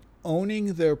and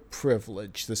owning their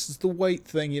privilege, this is the white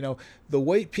thing, the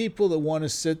white people that want to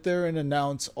sit there and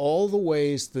announce all the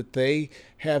ways that they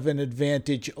have an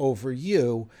advantage over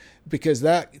you because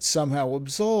that somehow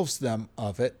absolves them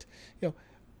of it.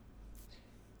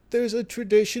 There's a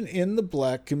tradition in the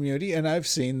black community, and I've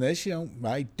seen this,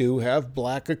 I do have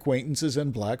black acquaintances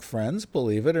and black friends,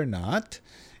 believe it or not.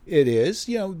 It is,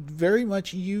 very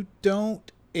much you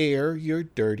don't air your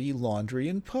dirty laundry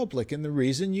in public. And the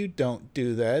reason you don't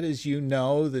do that is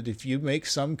that if you make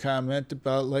some comment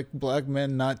about black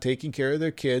men not taking care of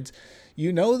their kids,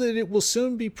 that it will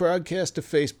soon be broadcast to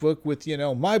Facebook with,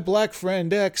 my black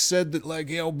friend X said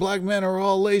that black men are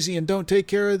all lazy and don't take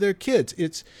care of their kids.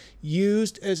 It's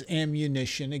used as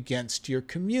ammunition against your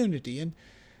community. And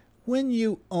when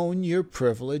you own your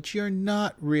privilege, you're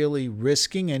not really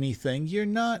risking anything. You're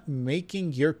not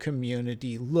making your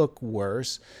community look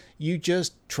worse. You're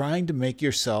just trying to make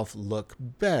yourself look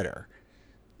better.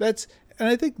 And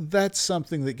I think that's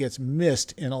something that gets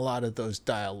missed in a lot of those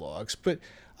dialogues. But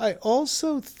I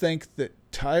also think that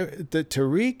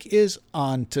Tariq is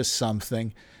onto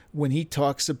something when he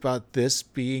talks about this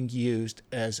being used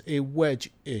as a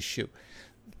wedge issue.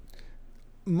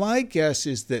 My guess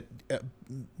is that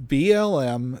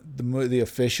BLM, the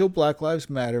official Black Lives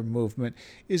Matter movement,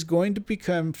 is going to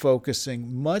become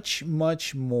focusing much,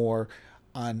 much more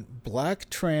on black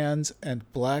trans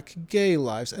and black gay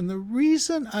lives. And the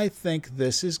reason I think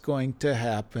this is going to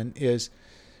happen is,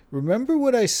 remember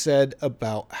what I said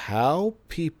about how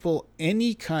people,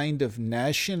 any kind of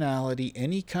nationality,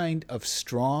 any kind of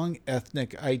strong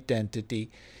ethnic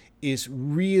identity is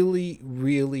really,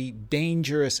 really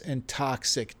dangerous and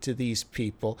toxic to these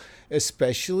people,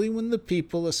 especially when the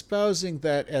people espousing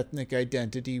that ethnic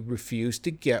identity refuse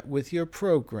to get with your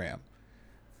program.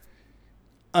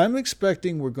 I'm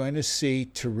expecting we're going to see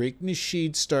Tariq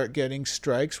Nasheed start getting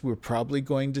strikes. We're probably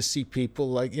going to see people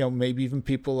like, maybe even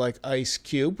people like Ice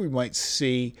Cube. We might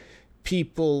see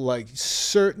people like,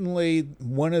 certainly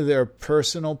one of their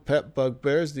personal pet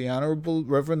bugbears, the Honorable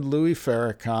Reverend Louis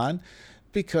Farrakhan,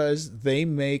 because they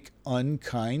make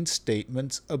unkind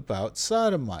statements about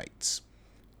sodomites.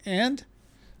 And,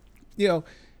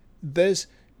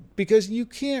 because you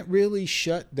can't really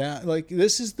shut down,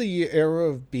 this is the era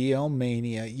of BL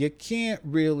mania. You can't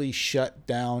really shut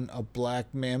down a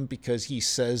black man because he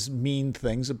says mean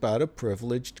things about a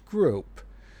privileged group.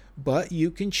 But you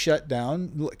can shut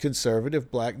down conservative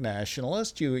black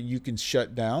nationalists. You can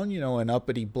shut down, an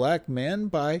uppity black man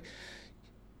by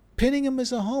pinning him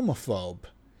as a homophobe.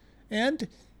 And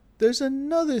there's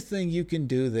another thing you can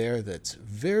do there that's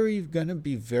going to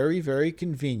be very, very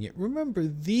convenient. Remember,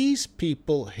 these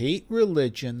people hate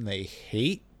religion. They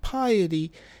hate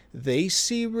piety. They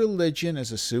see religion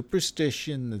as a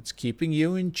superstition that's keeping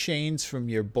you in chains from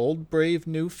your bold, brave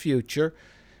new future.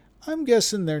 I'm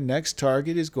guessing their next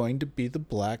target is going to be the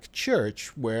black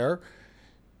church, where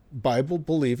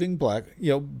Bible-believing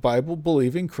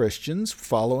Christians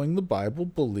following the Bible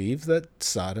believe that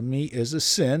sodomy is a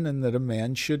sin and that a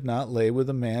man should not lay with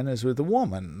a man as with a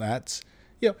woman. That's,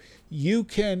 you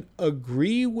can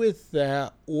agree with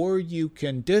that or you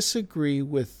can disagree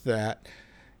with that.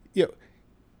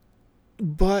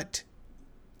 But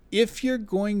if you're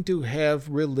going to have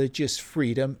religious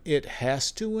freedom, it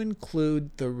has to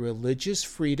include the religious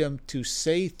freedom to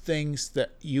say things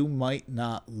that you might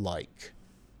not like.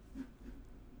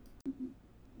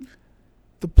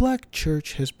 The black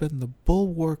church has been the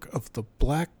bulwark of the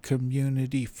black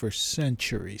community for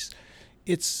centuries.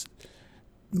 It's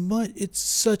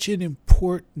such an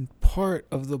important part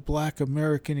of the black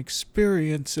American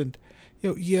experience, and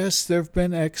yes, there have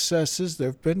been excesses, there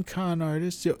have been con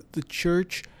artists. The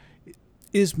church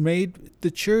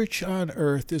on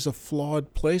earth is a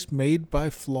flawed place made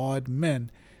by flawed men,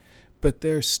 but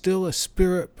there's still a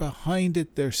spirit behind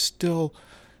it.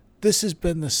 This has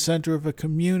been the center of a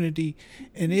community,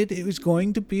 and it was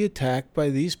going to be attacked by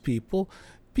these people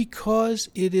because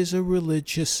it is a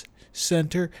religious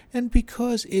center and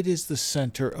because it is the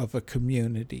center of a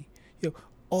community.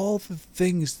 All the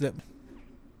things that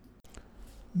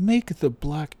make the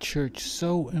black church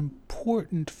so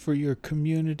important for your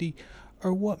community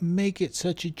are what make it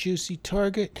such a juicy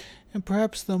target, and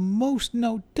perhaps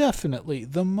definitely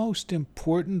the most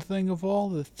important thing of all,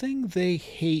 the thing they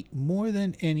hate more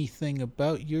than anything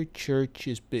about your church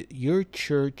is that your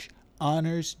church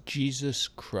honors Jesus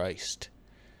Christ.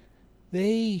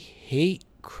 They hate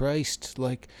Christ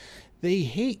they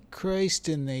hate Christ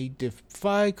and they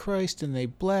defy Christ and they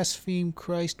blaspheme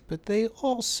Christ, but they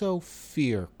also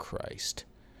fear Christ.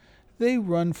 They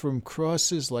run from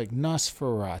crosses like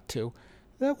Nosferatu.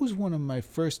 That was one of my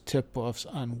first tip-offs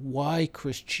on why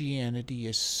Christianity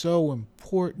is so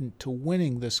important to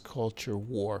winning this culture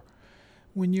war.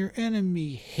 When your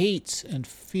enemy hates and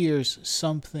fears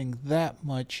something that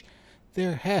much,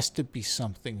 there has to be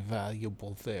something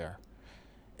valuable there.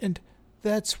 And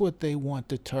that's what they want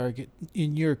to target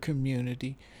in your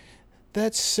community.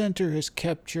 That center has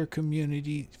kept your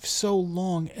community so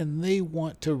long, and they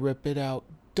want to rip it out.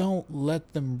 Don't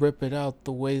let them rip it out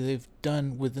the way they've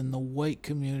done within the white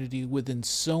community, within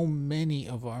so many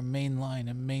of our mainline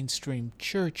and mainstream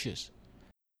churches.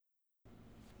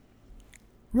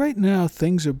 Right now,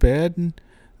 things are bad, and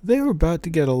they're about to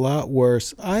get a lot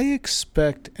worse. I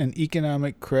expect an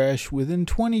economic crash within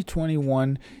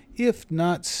 2021, if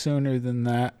not sooner than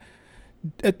that.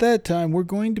 At that time, we're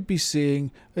going to be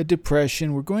seeing a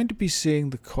depression. We're going to be seeing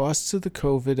the costs of the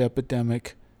COVID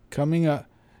epidemic coming up,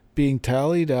 being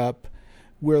tallied up.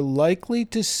 We're likely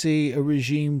to see a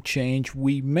regime change.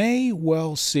 We may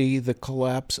well see the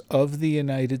collapse of the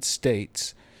United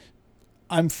States.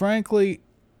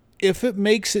 If it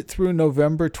makes it through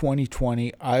November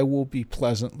 2020, I will be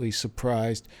pleasantly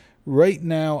surprised. Right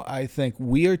now, I think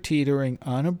we are teetering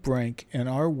on a brink and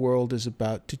our world is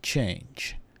about to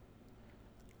change.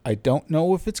 I don't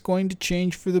know if it's going to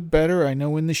change for the better. I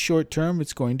know in the short term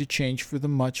it's going to change for the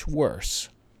much worse.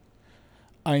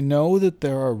 I know that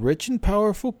there are rich and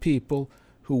powerful people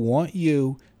who want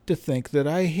you to think that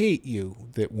I hate you,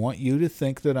 that want you to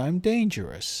think that I'm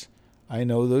dangerous. I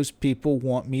know those people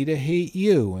want me to hate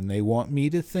you, and they want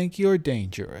me to think you're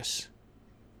dangerous.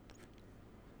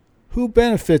 Who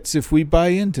benefits if we buy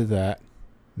into that?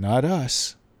 Not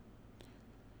us.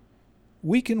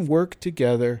 We can work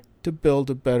together to build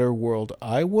a better world.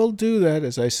 I will do that,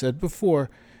 as I said before.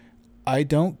 I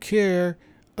don't care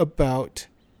about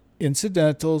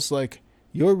incidentals like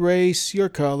your race, your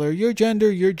color, your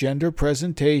gender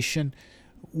presentation,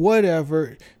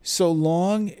 whatever, so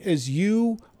long as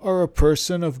you are a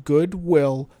person of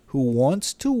goodwill who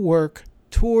wants to work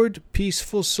toward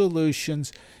peaceful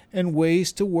solutions and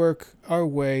ways to work our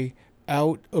way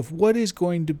out of what is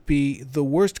going to be the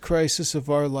worst crisis of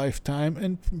our lifetime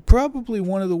and probably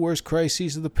one of the worst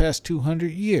crises of the past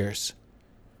 200 years.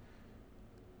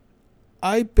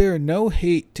 I bear no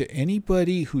hate to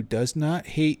anybody who does not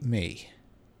hate me.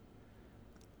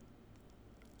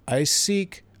 I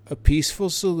seek a peaceful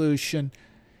solution.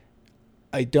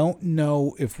 I don't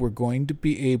know if we're going to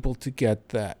be able to get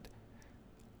that.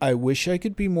 I wish I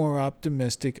could be more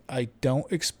optimistic. I don't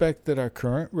expect that our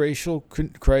current racial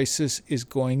crisis is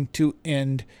going to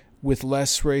end with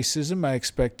less racism. I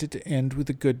expect it to end with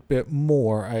a good bit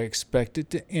more. I expect it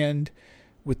to end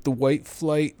with the white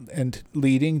flight and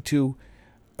leading to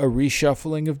a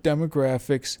reshuffling of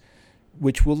demographics,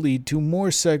 which will lead to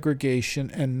more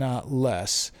segregation and not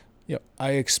less.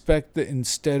 I expect that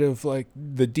instead of like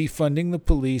the defunding the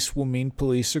police will mean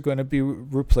police are going to be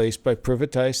replaced by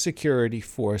privatized security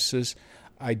forces.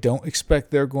 I don't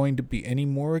expect they're going to be any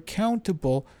more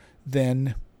accountable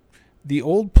than the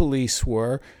old police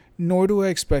were, nor do I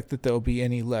expect that they'll be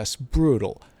any less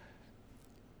brutal.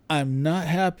 I'm not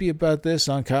happy about this.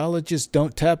 Oncologists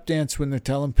don't tap dance when they're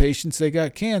telling patients they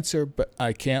got cancer, but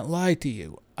I can't lie to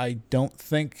you. I don't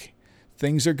think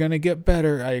things are going to get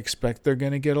better. I expect they're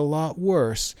going to get a lot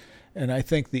worse. And I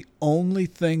think the only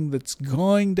thing that's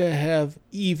going to have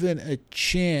even a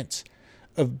chance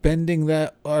of bending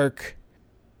that arc,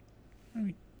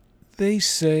 they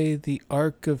say the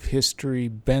arc of history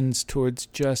bends towards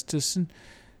justice. And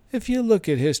if you look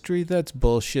at history, that's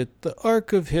bullshit. The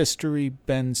arc of history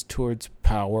bends towards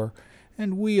power.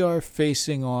 And we are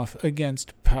facing off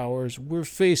against powers. We're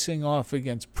facing off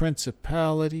against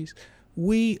principalities.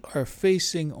 We are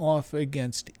facing off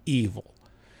against evil.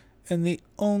 And the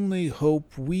only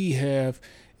hope we have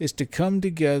is to come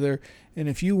together. And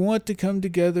if you want to come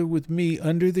together with me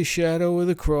under the shadow of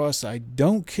the cross, I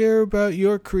don't care about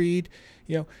your creed.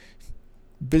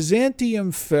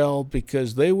 Byzantium fell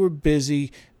because they were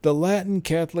busy. The Latin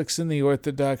Catholics and the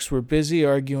Orthodox were busy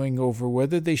arguing over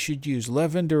whether they should use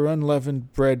leavened or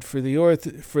unleavened bread for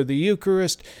the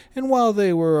Eucharist, and while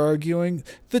they were arguing,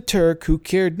 the Turk, who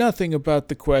cared nothing about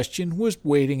the question, was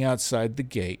waiting outside the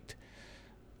gate.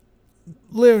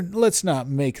 Let's not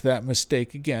make that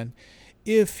mistake again.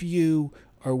 If you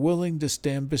are willing to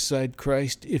stand beside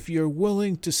Christ, if you're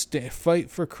willing to fight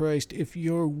for Christ, if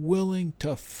you're willing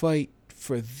to fight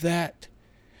for that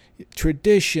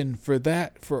tradition,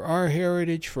 for our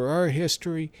heritage, for our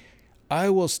history, I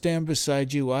will stand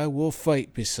beside you. I will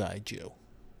fight beside you.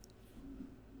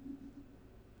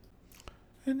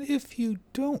 And if you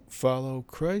don't follow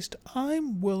Christ,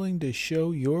 I'm willing to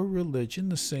show your religion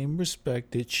the same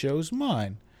respect it shows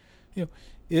mine.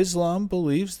 Islam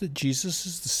believes that Jesus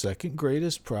is the second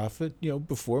greatest prophet,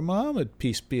 before Muhammad,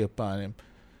 peace be upon him.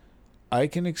 I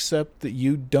can accept that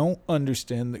you don't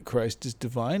understand that Christ is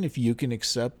divine. If you can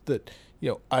accept that,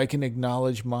 I can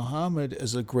acknowledge Muhammad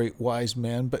as a great wise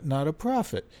man, but not a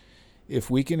prophet. If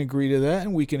we can agree to that,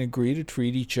 and we can agree to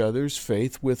treat each other's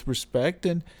faith with respect,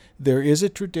 and there is a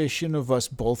tradition of us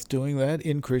both doing that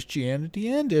in Christianity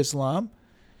and Islam,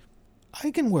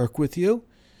 I can work with you.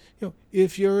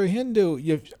 If you're a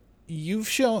Hindu, if you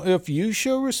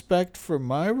show respect for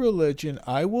my religion,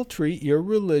 I will treat your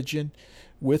religion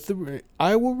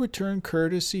I will return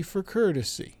courtesy for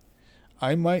courtesy.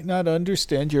 I might not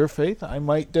understand your faith, I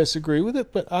might disagree with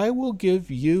it, but I will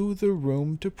give you the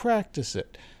room to practice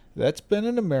it. That's been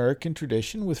an American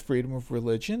tradition with freedom of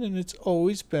religion, and it's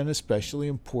always been especially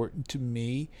important to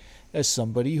me as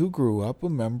somebody who grew up a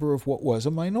member of what was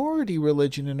a minority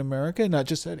religion in America, not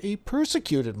just a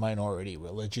persecuted minority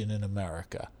religion in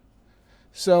America.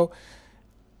 So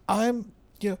I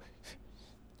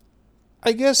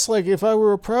guess, if I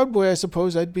were a Proud Boy, I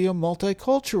suppose I'd be a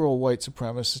multicultural white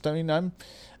supremacist. I mean, I'm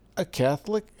a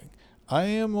Catholic. I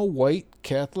am a white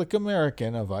Catholic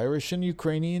American of Irish and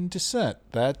Ukrainian descent.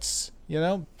 That's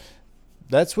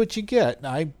what you get.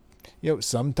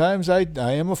 Sometimes I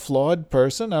am a flawed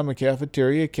person. I'm a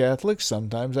cafeteria Catholic.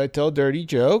 Sometimes I tell dirty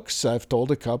jokes. I've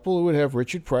told a couple who would have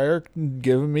Richard Pryor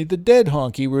giving me the dead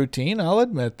honky routine. I'll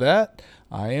admit that.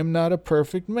 I am not a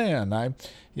perfect man. I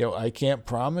can't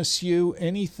promise you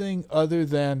anything other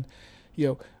than,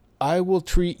 I will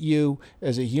treat you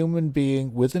as a human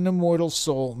being with an immortal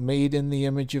soul made in the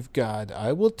image of God.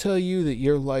 I will tell you that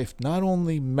your life not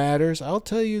only matters, I'll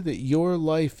tell you that your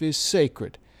life is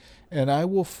sacred. And I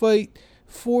will fight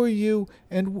for you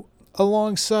and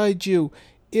alongside you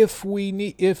if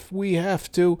we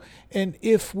have to, and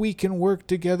if we can work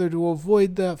together to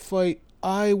avoid that fight,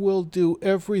 I will do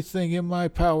everything in my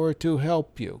power to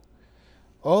help you.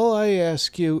 All I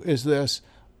ask you is this: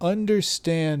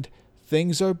 understand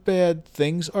things are bad,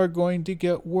 things are going to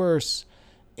get worse,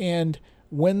 and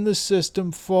when the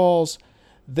system falls,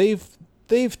 they've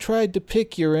tried to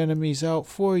pick your enemies out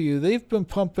for you. They've been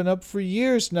pumping up for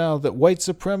years now that white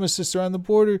supremacists are on the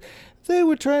border. They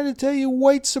were trying to tell you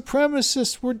white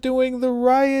supremacists were doing the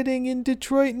rioting in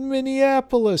Detroit and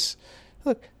Minneapolis.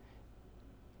 Look,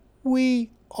 we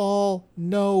all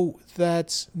know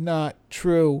that's not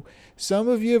true. Some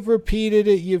of you have repeated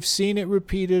it. You've seen it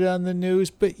repeated on the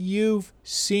news, but you've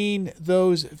seen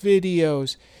those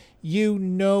videos. You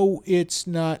know it's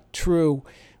not true.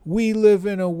 We live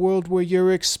in a world where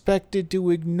you're expected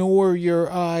to ignore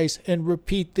your eyes and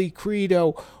repeat the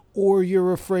credo, or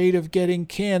you're afraid of getting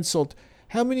canceled.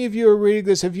 How many of you are reading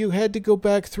this? Have you had to go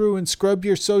back through and scrub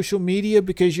your social media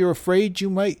because you're afraid you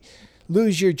might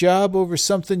lose your job over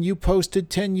something you posted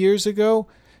 10 years ago?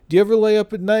 Do you ever lay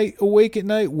up at night, awake at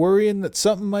night, worrying that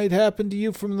something might happen to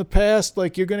you from the past,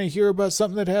 like you're going to hear about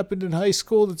something that happened in high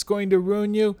school that's going to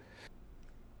ruin you?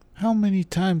 How many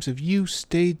times have you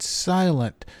stayed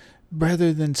silent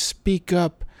rather than speak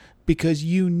up because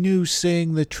you knew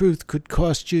saying the truth could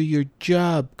cost you your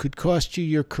job, could cost you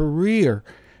your career,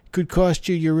 could cost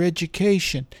you your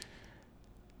education?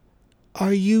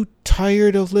 Are you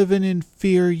tired of living in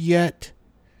fear yet?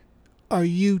 Are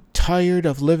you tired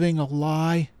of living a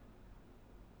lie?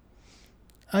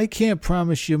 I can't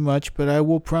promise you much, but I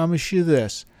will promise you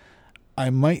this. I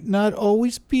might not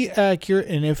always be accurate,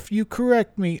 and if you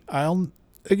correct me, I'll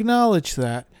acknowledge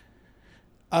that.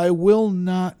 I will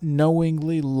not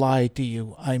knowingly lie to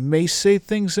you. I may say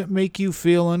things that make you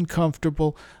feel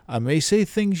uncomfortable. I may say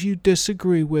things you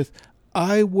disagree with.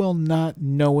 I will not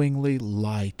knowingly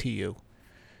lie to you.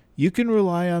 You can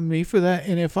rely on me for that,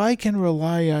 and if I can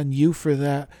rely on you for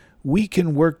that, we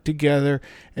can work together,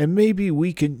 and maybe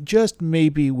we can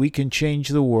change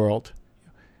the world.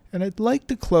 And I'd like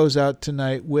to close out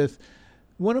tonight with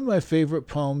one of my favorite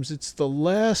poems. It's the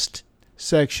last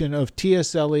section of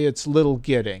T.S. Eliot's Little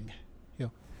Gidding.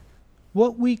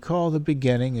 What we call the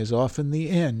beginning is often the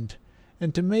end,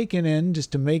 and to make an end is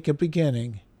to make a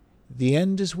beginning. The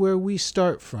end is where we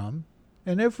start from,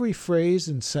 and every phrase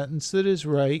and sentence that is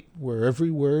right, where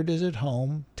every word is at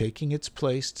home, taking its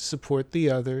place to support the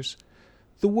others,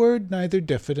 the word neither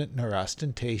diffident nor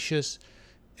ostentatious,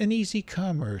 an easy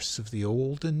commerce of the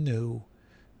old and new,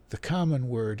 the common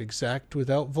word exact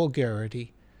without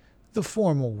vulgarity, the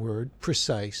formal word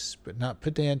precise but not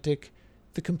pedantic,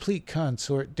 the complete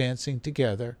consort dancing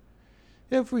together.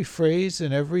 Every phrase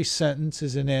and every sentence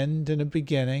is an end and a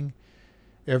beginning,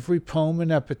 every poem an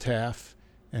epitaph,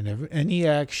 and any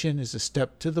action is a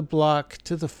step to the block,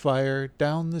 to the fire,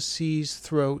 down the sea's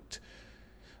throat,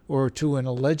 or to an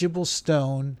illegible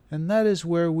stone, and that is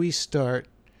where we start.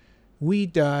 We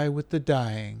die with the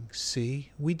dying,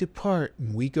 see, we depart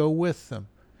and we go with them.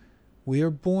 We are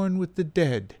born with the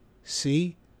dead,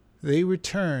 see, they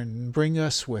return and bring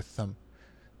us with them.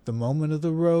 The moment of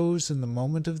the rose and the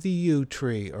moment of the yew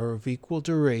tree are of equal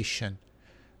duration.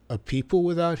 A people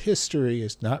without history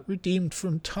is not redeemed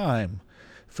from time,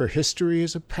 for history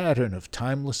is a pattern of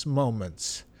timeless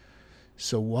moments.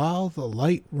 So while the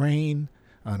light rain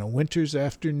on a winter's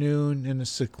afternoon in a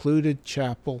secluded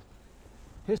chapel,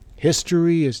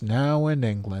 history is now in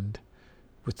England,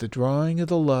 with the drawing of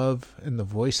the love and the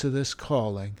voice of this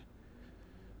calling.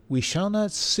 We shall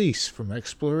not cease from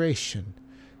exploration,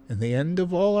 and the end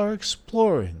of all our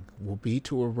exploring will be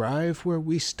to arrive where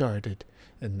we started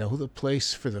and know the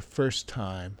place for the first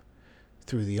time,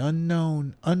 through the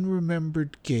unknown,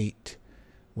 unremembered gate,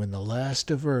 when the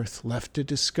last of earth left to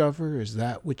discover is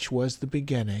that which was the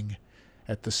beginning,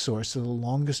 at the source of the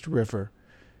longest river,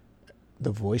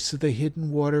 the voice of the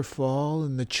hidden waterfall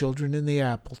and the children in the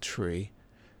apple tree,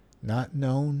 not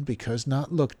known because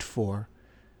not looked for,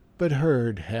 but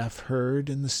heard, half heard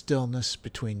in the stillness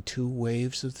between two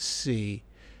waves of the sea,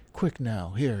 quick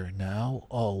now, here, now,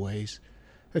 always,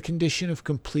 a condition of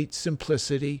complete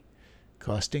simplicity,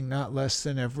 costing not less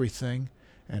than everything,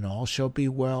 and all shall be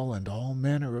well, and all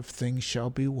manner of things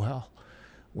shall be well,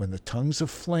 when the tongues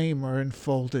of flame are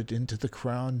enfolded into the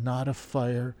crown knot of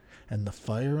fire, and the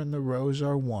fire and the rose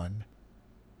are one.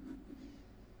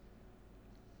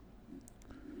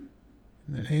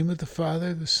 In the name of the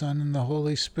Father, the Son, and the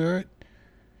Holy Spirit,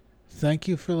 thank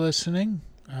you for listening.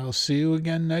 I'll see you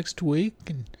again next week,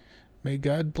 and may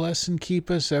God bless and keep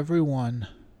us, everyone.